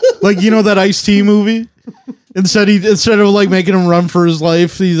 Like that Ice-T movie. Instead of like making him run for his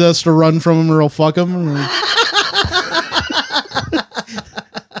life, he has to run from him or he'll fuck him.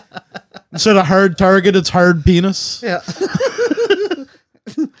 Instead of hard target, it's hard penis. Yeah.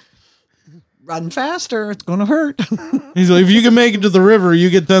 Run faster, it's gonna hurt. He's like, if you can make it to the river, you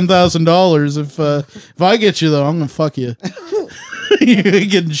get $10,000. If I get you though, I'm gonna fuck you. You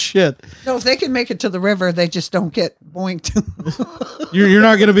ain't getting shit. No, if they can make it to the river, they just don't get boinked. You're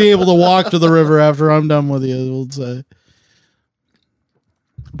not gonna be able to walk to the river after I'm done with you. We'll say.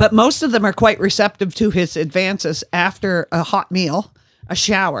 But most of them are quite receptive to his advances after a hot meal, a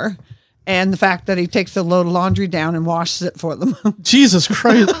shower, and the fact that he takes the load of laundry down and washes it for them. Jesus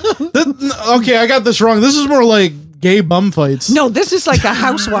Christ. Okay, I got this wrong. This is more like gay bum fights. No, this is like a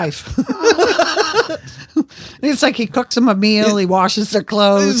housewife. It's like he cooks them a meal, he washes their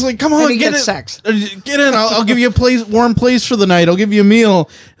clothes. It's like, come and on, he get gets it. sex. Get in. I'll give you a warm place for the night. I'll give you a meal.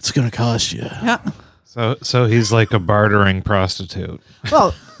 It's gonna cost you. Yeah. So he's like a bartering prostitute.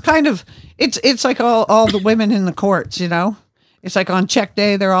 Well, kind of. It's like all the women in the courts, It's like on check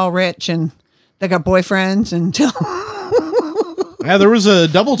day, they're all rich and they got boyfriends until. Yeah, there was a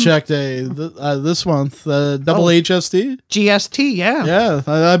double check day this month. Double HST. GST, yeah. Yeah,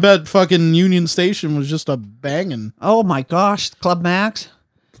 I bet fucking Union Station was just a banging. Oh my gosh, Club Max.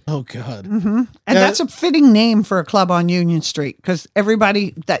 Oh God. And that's a fitting name for a club on Union Street because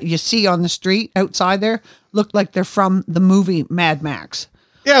everybody that you see on the street outside there look like they're from the movie Mad Max.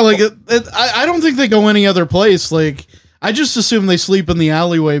 Yeah, like I don't think they go any other place. Like I just assume they sleep in the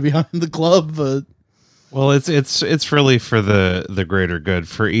alleyway behind the club. But Well, it's really for the greater good.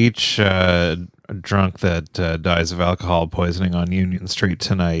 For each drunk that dies of alcohol poisoning on Union Street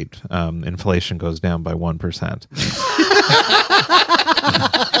tonight, inflation goes down by 1%.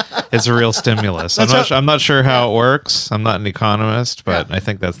 It's a real stimulus. I'm not sure how it works. I'm not an economist, but I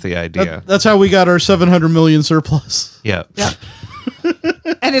think that's the idea. that's how we got our 700 million surplus. Yeah. Yeah.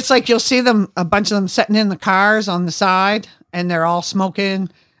 And it's like you'll see them, a bunch of them sitting in the cars on the side and they're all smoking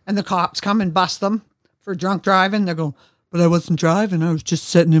and the cops come and bust them for drunk driving. They're going, but I wasn't driving. I was just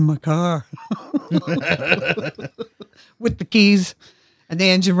sitting in my car with the keys and the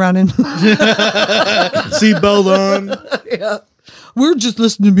engine running. Seatbelt on. Yeah. We're just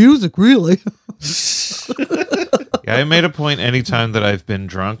listening to music, really. Yeah, I made a point anytime that I've been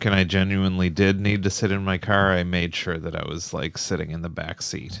drunk and I genuinely did need to sit in my car, I made sure that I was like sitting in the back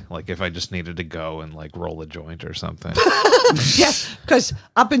seat. Like if I just needed to go and like roll a joint or something. Yeah, because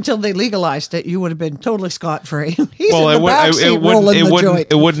up until they legalized it, you would have been totally scot-free. He's Well, in the back seat rolling the joint.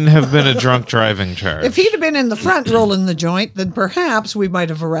 it wouldn't have been a drunk driving charge. If he'd have been in the front rolling the joint, then perhaps we might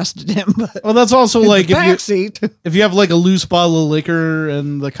have arrested him. But Well, that's also like the back seat. if you have like a loose bottle of liquor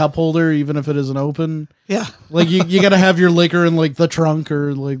in the cup holder, even if it isn't open, Yeah. like you got to have your liquor in like the trunk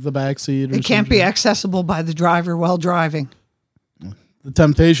or like the back seat. Or It can't be accessible by the driver while driving. The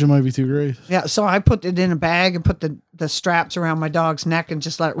temptation might be too great. Yeah, so I put it in a bag and put the straps around my dog's neck and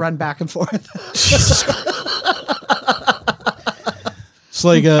just let it run back and forth. It's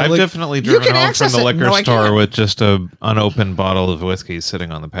like I've definitely driven can home from access the it. liquor No, I store can't. with just a unopened bottle of whiskey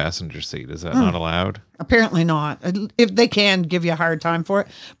sitting on the passenger seat. Is that not allowed? Apparently not. If they can give you a hard time for it,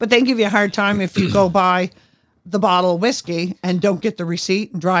 but they give you a hard time if you go buy the bottle of whiskey and don't get the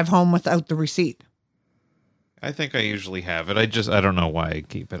receipt and drive home without the receipt. I think I usually have it. I don't know why I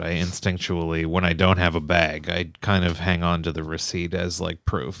keep it. I instinctually, when I don't have a bag, I kind of hang on to the receipt as like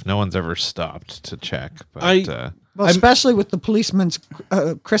proof. No one's ever stopped to check. But Well, especially with the policeman's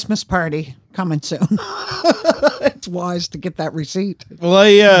Christmas party coming soon. It's wise to get that receipt. Well,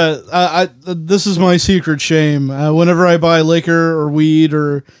 I this is my secret shame. Whenever I buy liquor or weed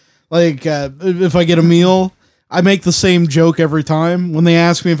or like if I get a meal, I make the same joke every time. When they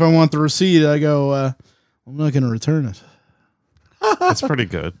ask me if I want the receipt, I go, I'm not going to return it. That's pretty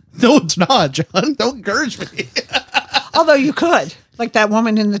good. No, it's not, John. Don't encourage me. Although you could, like that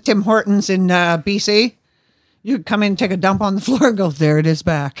woman in the Tim Hortons in BC. You could come in, take a dump on the floor, and go, there it is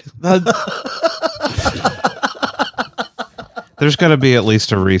back. There's got to be at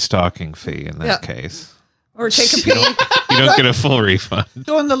least a restocking fee in that case. Or take a pee. You don't get a full refund.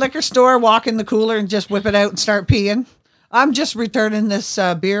 Go in the liquor store, walk in the cooler, and just whip it out and start peeing. I'm just returning this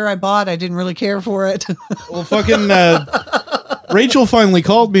beer I bought. I didn't really care for it. Well, fucking Rachel finally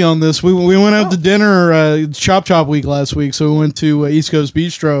called me on this. We went out to dinner Chop Chop week last week, so we went to East Coast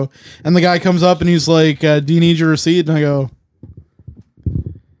Bistro, and the guy comes up and he's like, do you need your receipt? And I go,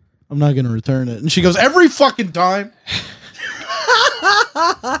 I'm not going to return it. And she goes, every fucking time.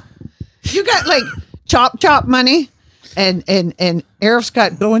 You got like chop money, and Arif's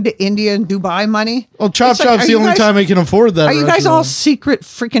got going to India and Dubai money. Well, Chop Chop's the only time I can afford that. Are you guys all secret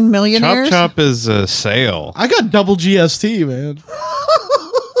freaking millionaires? Chop is a sale. I got double GST, man.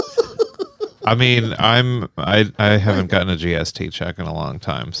 I mean, I haven't gotten a GST check in a long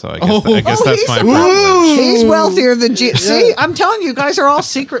time, so I guess that's my privilege. He's wealthier than See, I'm telling you, guys are all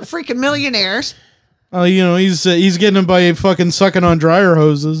secret freaking millionaires. Oh, he's getting it by fucking sucking on dryer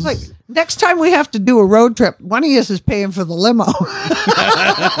hoses. Like next time we have to do a road trip, one of us is paying for the limo.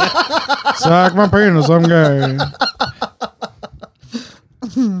 Suck my penis, I'm gay.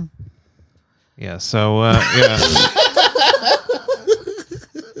 Yeah. So yeah.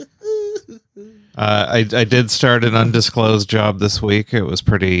 I did start an undisclosed job this week. It was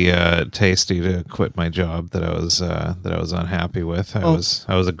pretty tasty to quit my job that I was unhappy with. I was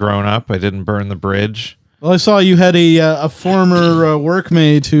a grown up. I didn't burn the bridge. Well, I saw you had a former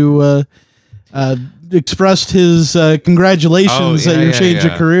workmate who expressed his congratulations at your change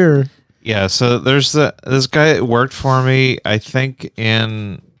of career. Yeah. So there's this guy that worked for me. I think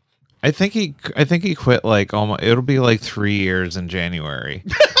he quit like almost. It'll be like 3 years in January.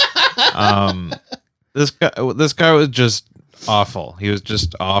 This guy was just awful. He was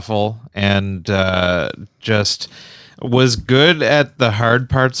just awful, and just was good at the hard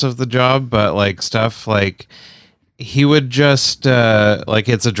parts of the job, but like stuff like he would just like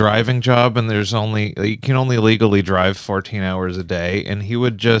it's a driving job, and you can only legally drive 14 hours a day, and he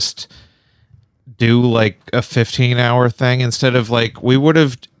would just do like a 15-hour thing instead of like we would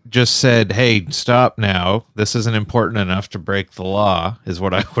have just said, hey, stop now. This isn't important enough to break the law, is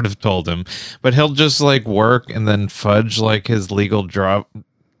what I would have told him. But he'll just like work and then fudge like his legal drop,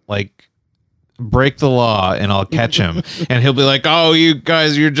 like break the law, and I'll catch him. And he'll be like, oh, you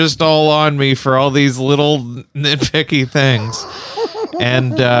guys, you're just all on me for all these little nitpicky things.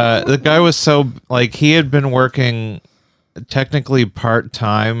 And the guy was so like, he had been working technically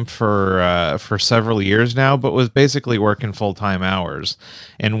part-time for several years now, but was basically working full-time hours.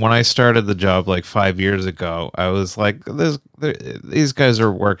 And when I started the job like 5 years ago, I was like, these guys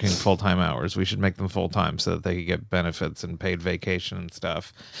are working full-time hours. We should make them full-time so that they could get benefits and paid vacation and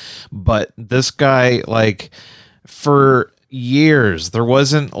stuff. But this guy, like, for years, there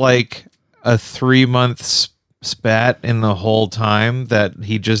wasn't like a 3-month spat in the whole time that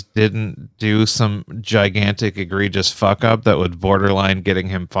he just didn't do some gigantic egregious fuck up that would borderline getting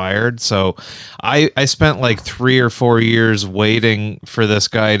him fired. So I spent like 3 or 4 years waiting for this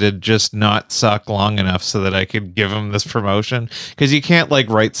guy to just not suck long enough so that I could give him this promotion, because you can't like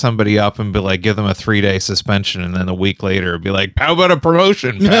write somebody up and be like, give them a 3-day suspension and then a week later be like, how about a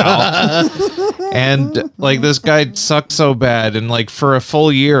promotion, pal? And like this guy sucked so bad, and like for a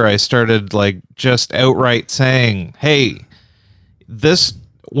full year I started like just outright saying, hey,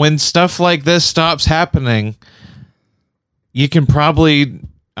 when stuff like this stops happening, I can probably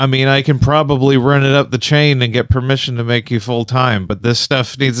run it up the chain and get permission to make you full time, but this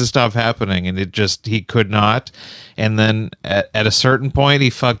stuff needs to stop happening. And he could not. And then at a certain point he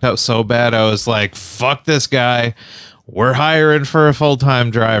fucked up so bad, I was like, fuck this guy. We're hiring for a full-time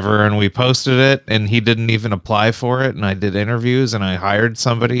driver, and we posted it, and he didn't even apply for it. And I did interviews, and I hired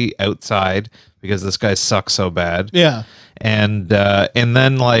somebody outside because this guy sucks so bad. Yeah. And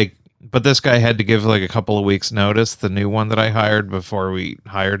then like, but this guy had to give like a couple of weeks notice, the new one that I hired, before we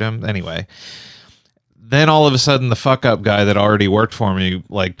hired him. Anyway, then all of a sudden the fuck up guy that already worked for me,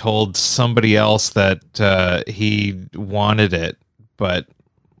 like told somebody else that he wanted it, but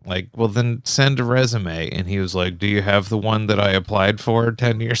like, well, then send a resume. And he was like, do you have the one that I applied for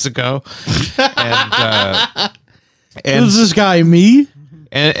 10 years ago? And is this guy me?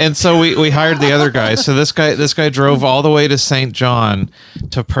 And so we hired the other guy. So this guy drove all the way to St. John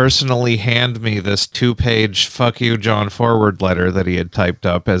to personally hand me this 2-page "fuck you, John" forward letter that he had typed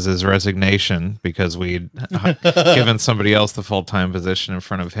up as his resignation because we'd given somebody else the full-time position in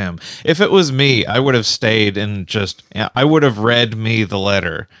front of him. If it was me, I would have stayed and I would have read me the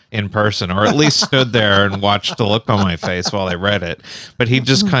letter in person, or at least stood there and watched the look on my face while I read it. But he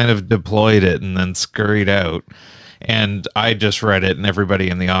just kind of deployed it and then scurried out. And I just read it, and everybody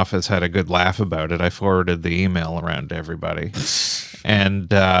in the office had a good laugh about it. I forwarded the email around to everybody, and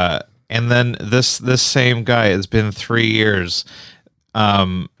then this same guy. It's been 3 years.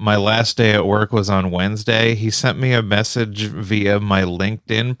 My last day at work was on Wednesday. He sent me a message via my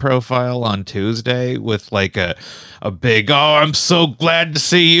LinkedIn profile on Tuesday with like a big, "Oh, I'm so glad to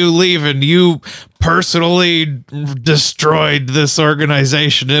see you leaving. You personally destroyed this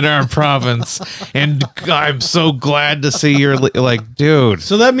organization in our province, and I'm so glad to see you're like, dude."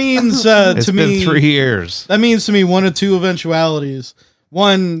 So that means It's to been me 3 years. that means to me one of two eventualities.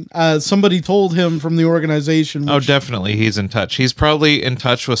 One, somebody told him from the organization. Oh, definitely. He's in touch. He's probably in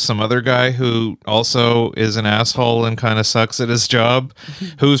touch with some other guy who also is an asshole and kind of sucks at his job,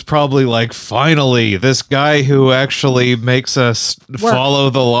 who's probably like, finally, this guy who actually makes us follow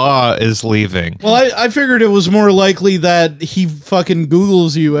the law is leaving. Well, I figured it was more likely that he fucking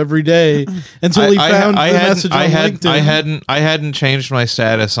Googles you every day until he found the message on LinkedIn. I hadn't changed my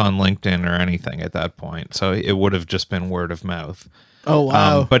status on LinkedIn or anything at that point, so it would have just been word of mouth. Oh,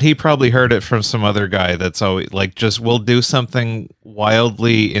 wow. But he probably heard it from some other guy that's always like, just will do something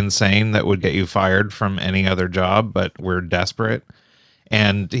wildly insane that would get you fired from any other job, but we're desperate.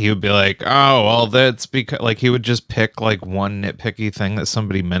 And he would be like, "Oh, well, that's because," like, he would just pick like one nitpicky thing that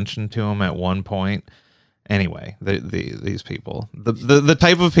somebody mentioned to him at one point. Anyway, these people, the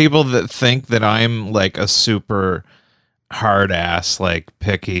type of people that think that I'm like a super hard ass, like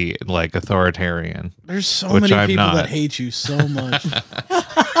picky, like authoritarian. There's so which many I'm people not. that hate you so much.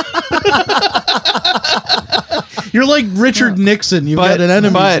 You're like Richard Nixon. You've got an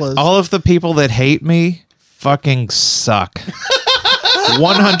enemies list. All of the people that hate me fucking suck.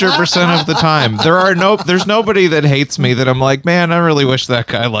 100% of the time. There's nobody that hates me that I'm like, man, I really wish that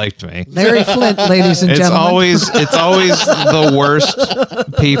guy liked me. Larry Flint, ladies and It's gentlemen. always the worst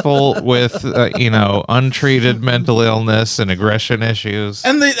people with untreated mental illness and aggression issues.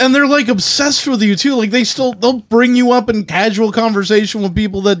 And they're like obsessed with you too. Like they'll bring you up in casual conversation with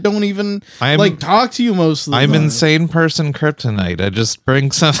people that don't even talk to you most of the time. I'm insane person kryptonite. I just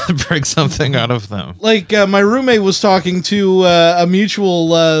bring something out of them. Like my roommate was talking to a mutual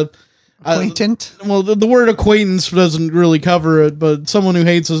Acquaintance. Well, the word acquaintance doesn't really cover it, but someone who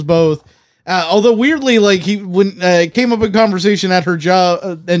hates us both. Although weirdly, like he came up in conversation at her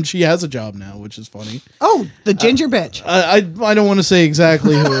job, and she has a job now, which is funny. Oh, the ginger bitch. I don't want to say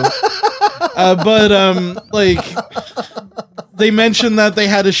exactly who, but like they mentioned that they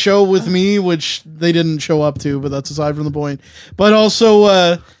had a show with me, which they didn't show up to, but that's aside from the point. But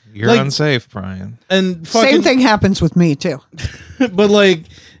also, You're unsafe, Brian. And Same thing happens with me too. But like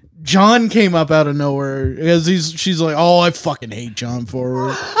John came up out of nowhere because she's like, "Oh, I fucking hate John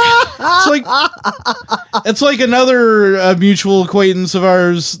Forward." It's like another mutual acquaintance of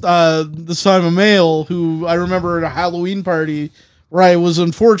ours, this time a male, who I remember at a Halloween party where I was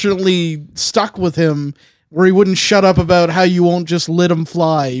unfortunately stuck with him, where he wouldn't shut up about how you won't just let him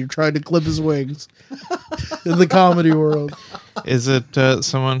fly. You tried to clip his wings in the comedy world. Is it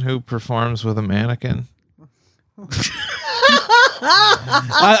someone who performs with a mannequin?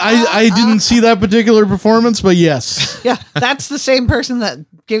 I didn't see that particular performance, but yes. Yeah, that's the same person that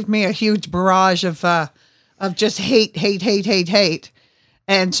gave me a huge barrage of just hate.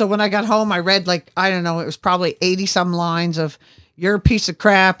 And so when I got home, I read it was probably 80 some lines of, "You're a piece of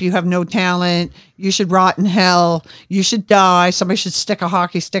crap. You have no talent. You should rot in hell. You should die. Somebody should stick a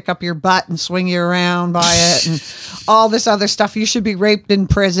hockey stick up your butt and swing you around by it," and all this other stuff. "You should be raped in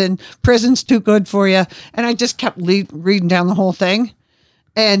prison. Prison's too good for you." And I just kept reading down the whole thing.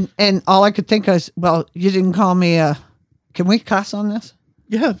 And all I could think was, well, you didn't call me can we cuss on this?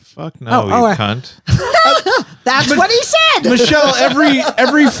 Yeah. Fuck no, you cunt. That's what he said. Michelle,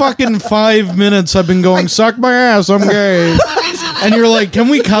 every fucking 5 minutes I've been going, "Suck my ass, I'm gay." And you're like, "Can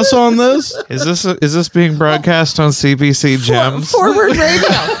we cuss on this?" Is this being broadcast on CBC Gems? Forward radio.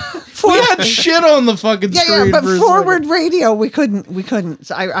 We had shit on the fucking screen. Yeah, but for a forward second. radio, we couldn't.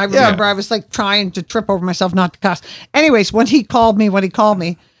 So I remember I was like trying to trip over myself not to cuss. Anyways, when he called me,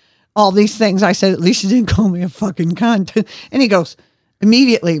 all these things, I said, "At least you didn't call me a fucking cunt." And he goes,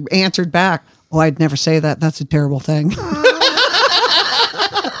 immediately answered back, "Oh, I'd never say that. That's a terrible thing."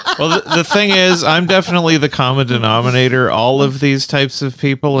 Well, the thing is, I'm definitely the common denominator. All of these types of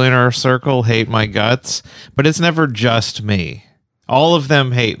people in our circle hate my guts, but it's never just me. All of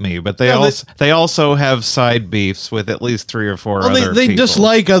them hate me, but they also have side beefs with at least 3 or 4 other they people.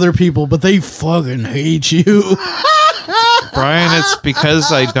 dislike other people, but they fucking hate you. Brian, it's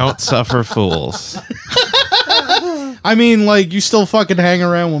because I don't suffer fools. I mean, like, you still fucking hang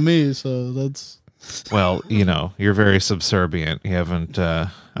around with me, so that's... Well, you know, you're very subservient. You haven't,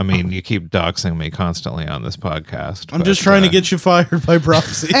 you keep doxing me constantly on this podcast. I'm just trying to get you fired by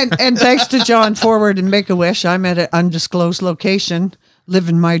proxy. And thanks to John Forward and Make-A-Wish, I'm at an undisclosed location,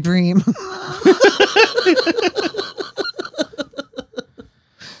 living my dream.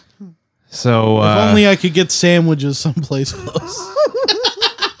 So, if only I could get sandwiches someplace close.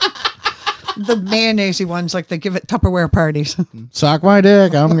 The mayonnaise ones, like they give at Tupperware parties. Suck my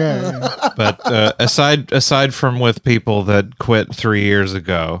dick, I'm gay. But aside from with people that quit 3 years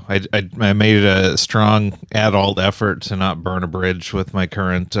ago, I made a strong adult effort to not burn a bridge with my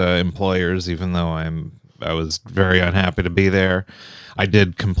current employers, even though I was very unhappy to be there. I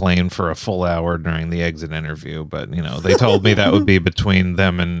did complain for a full hour during the exit interview, but you know, they told me that would be between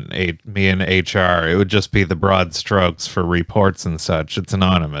them and me and HR. It would just be the broad strokes for reports and such. It's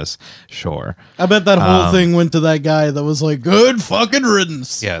anonymous, sure. I bet that whole thing went to that guy that was like, "Good fucking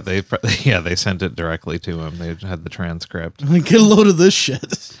riddance." Yeah, they sent it directly to him. They had the transcript. Like, get a load of this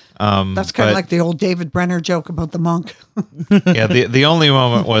shit. That's kind of like the old David Brenner joke about the monk. Yeah, the only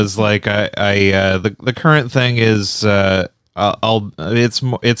moment was like the current thing is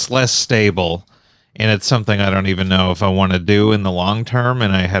it's less stable, and it's something I don't even know if I want to do in the long term.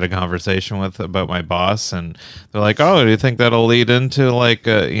 And I had a conversation about my boss, and they're like, "Oh, do you think that'll lead into like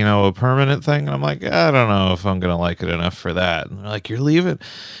a permanent thing?" And I'm like, "I don't know if I'm gonna like it enough for that." And they're like, "You're leaving?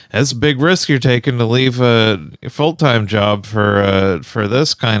 That's a big risk you're taking to leave a full-time job for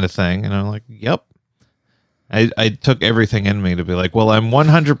this kind of thing." And I'm like, "Yep." I took everything in me to be like, well, I'm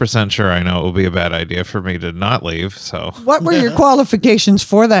 100% sure I know it would be a bad idea for me to not leave. So What were your qualifications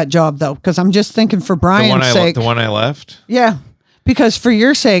for that job, though? Because I'm just thinking for Brian's sake. The one I left? Yeah. Because for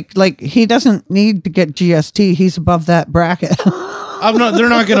your sake, like, he doesn't need to get GST. He's above that bracket. They're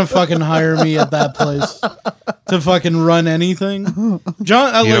not gonna fucking hire me at that place to fucking run anything.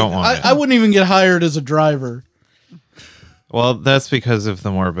 John, I wouldn't even get hired as a driver. Well, that's because of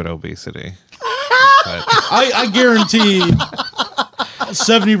the morbid obesity. But I guarantee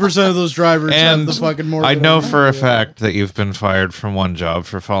 70% of those drivers have the fucking morbid I know obesity. for a fact that you've been fired from one job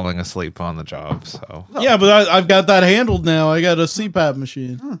for falling asleep on the job. So Yeah, but I've got that handled now. I got a CPAP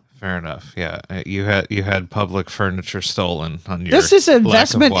machine. fair enough. Yeah, you had public furniture stolen on your. This is an lack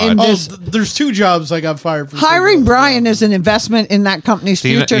of investment in watch. this. There's 2 jobs I got fired for. Hiring Brian is an investment in that company's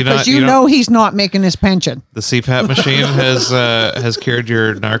you future not- because you you don't- know he's not making his pension. The CPAP machine has cured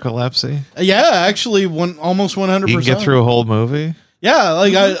your narcolepsy. Yeah, actually, almost 100%. You can get through a whole movie. Yeah,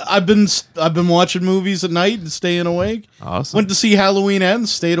 like I've been watching movies at night and staying awake. Awesome. Went to see Halloween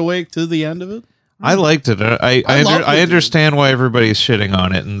Ends, stayed awake to the end of it. I liked it. loved I it, understand why everybody's shitting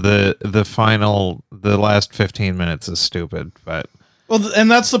on it, and the last 15 minutes is stupid. But Well,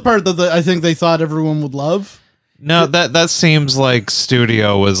 and that's the part that I think they thought everyone would love. no, that seems like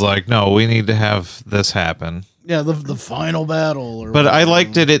studio was like, no, we need to have this happen. Yeah, the final battle. Or But I whatever.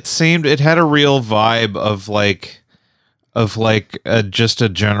 liked it. It had a real vibe of just a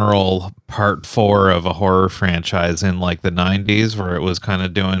general part 4 of a horror franchise in like the 90s, where it was kind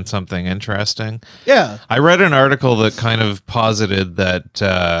of doing something interesting. Yeah, I read an article that kind of posited that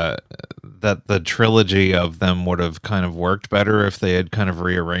that the trilogy of them would have kind of worked better if they had kind of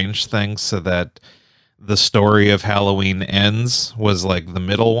rearranged things so that the story of Halloween Ends was like the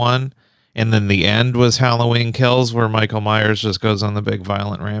middle one, and then the end was Halloween Kills, where Michael Myers just goes on the big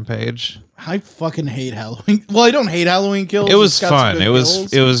violent rampage. I fucking hate Halloween. Well, I don't hate Halloween Kills. It was It's got some fun. good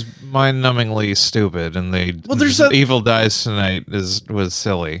It kills. was mind-numbingly stupid, and there's that- Evil Dies Tonight was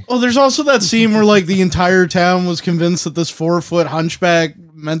silly. Oh, there's also that scene where like the entire town was convinced that this 4-foot hunchback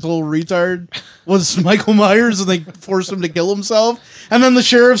mental retard was Michael Myers, and they forced him to kill himself. And then the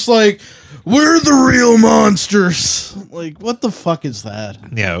sheriff's like, "We're the real monsters." Like, what the fuck is that?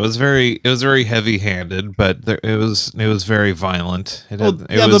 Yeah, it was very heavy-handed, but it was very violent.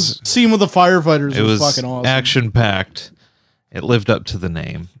 The scene with the firefighters it was was fucking awesome. action-packed. It lived up to the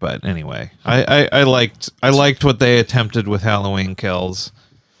name, but anyway, I liked what they attempted with Halloween Kills.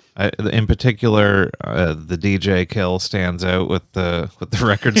 In particular, the DJ kill stands out with the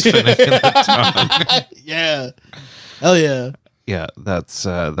record spinning in the tongue. Yeah, hell yeah. Yeah,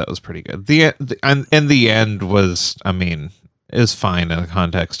 that was pretty good. The end was, I mean, it was fine in the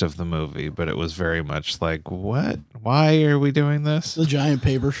context of the movie, but it was very much like, what Why are we doing this? The giant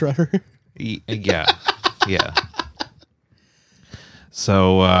paper shredder. Yeah. Yeah.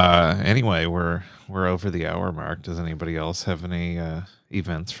 So anyway, we're over the hour mark. Does anybody else have any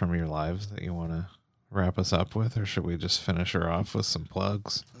events from your lives that you want to wrap us up with, or should we just finish her off with some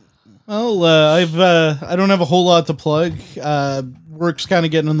plugs? Well, I don't have a whole lot to plug. Work's kind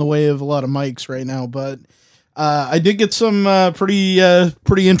of getting in the way of a lot of mics right now, but I did get some pretty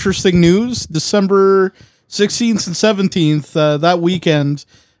interesting news. December 16th and 17th, that weekend,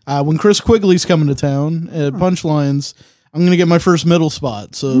 when Chris Quigley's coming to town at Punchlines, I'm going to get my first middle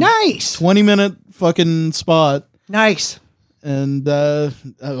spot. So Nice. 20-minute fucking spot. Nice. And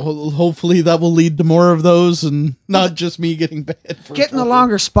hopefully that will lead to more of those and not just me getting bad. Getting the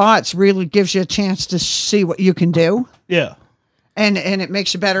longer spots really gives you a chance to see what you can do. Yeah. And it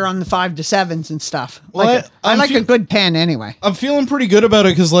makes you better on the 5 to 7s and stuff. Well, I like a good pen anyway. I'm feeling pretty good about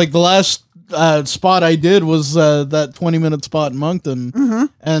it because, like, the last spot I did was that 20-minute spot in Moncton,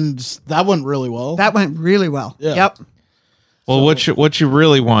 and that went really well. That went really well. Yeah. Yep. Well, what you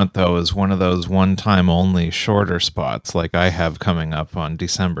really want though is one of those one-time only shorter spots, like I have coming up on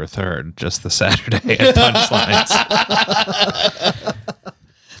December 3rd, just the Saturday at Punchlines.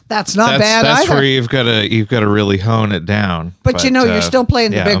 That's not bad That's either. where you've got to really hone it down. But, you're still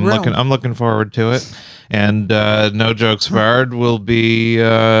playing the big room. I'm looking forward to it. And No Jokes Barred will be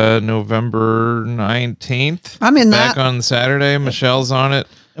November 19th. I'm in back that. on Saturday. Michelle's on it.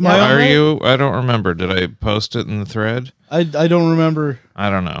 Am I on Are that? you? I don't remember. Did I post it in the thread? I don't remember. I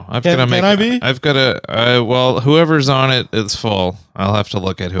don't know. Can I be? I've got to. Well, whoever's on it, it's full. I'll have to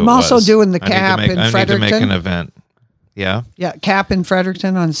look at who. I'm it also was. doing the I need to cap make- in I need to make Fredericton. an event. Yeah. Yeah, Cap in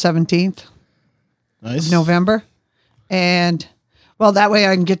Fredericton on 17th Nice. of November. And, well, that way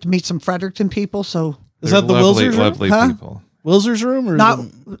I can get to meet some Fredericton people. So, Is that the lovely, Wilsers room? lovely Huh? people? Wilsers room? Or not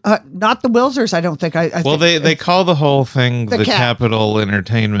the Wilsers, I don't think. I Well, think, they call the whole thing The the Cap. Capitol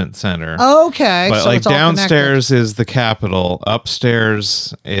Entertainment Center. Okay. But so like it's all downstairs is the Capitol.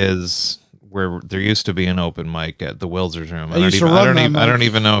 Upstairs is where there used to be an open mic at the Wilsers room. I used to run that I don't mic.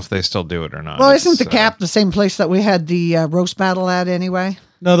 even know if they still do it or not. Well, It's, isn't the Cap the same place that we had the roast battle at anyway?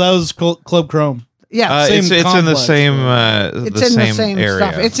 No, that was Club Chrome. Yeah. Same it's in the complex, same it's in the same area.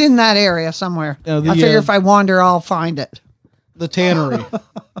 stuff. It's in that area somewhere. Yeah, the, I figure if I wander, I'll find it. The Tannery.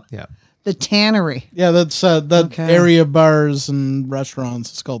 Yeah. The Tannery. Yeah, that's that Okay. area of bars and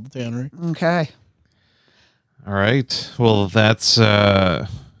restaurants. It's called the Tannery. Okay. All right. Well, that's another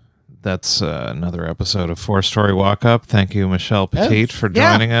episode of 4-Story Walk Up. Thank you, Michelle Petit, for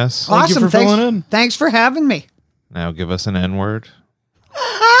Yeah. joining us. Thank you Awesome. for Thanks, filling in. Thanks for having me. Now give us an N-word.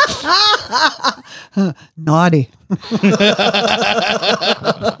 Naughty.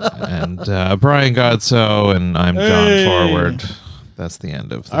 And Brian Godso, and I'm John Hey. Forward. That's the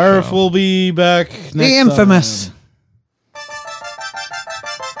end of the Arf show. will be back next The infamous. time.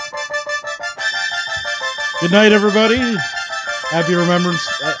 Good night, everybody. Happy Remembrance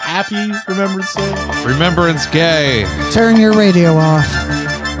Day. Remembrance Gay. Turn your radio off.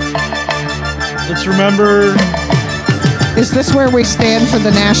 Let's remember. Is this where we stand for the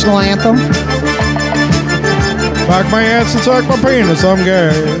national anthem? Fuck my ass and suck my penis. I'm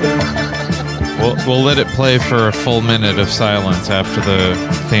gay. We'll let it play for a full minute of silence after the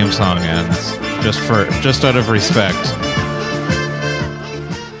theme song ends, just out of respect.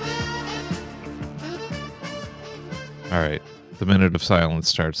 All right, the minute of silence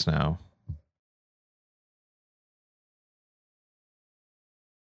starts now.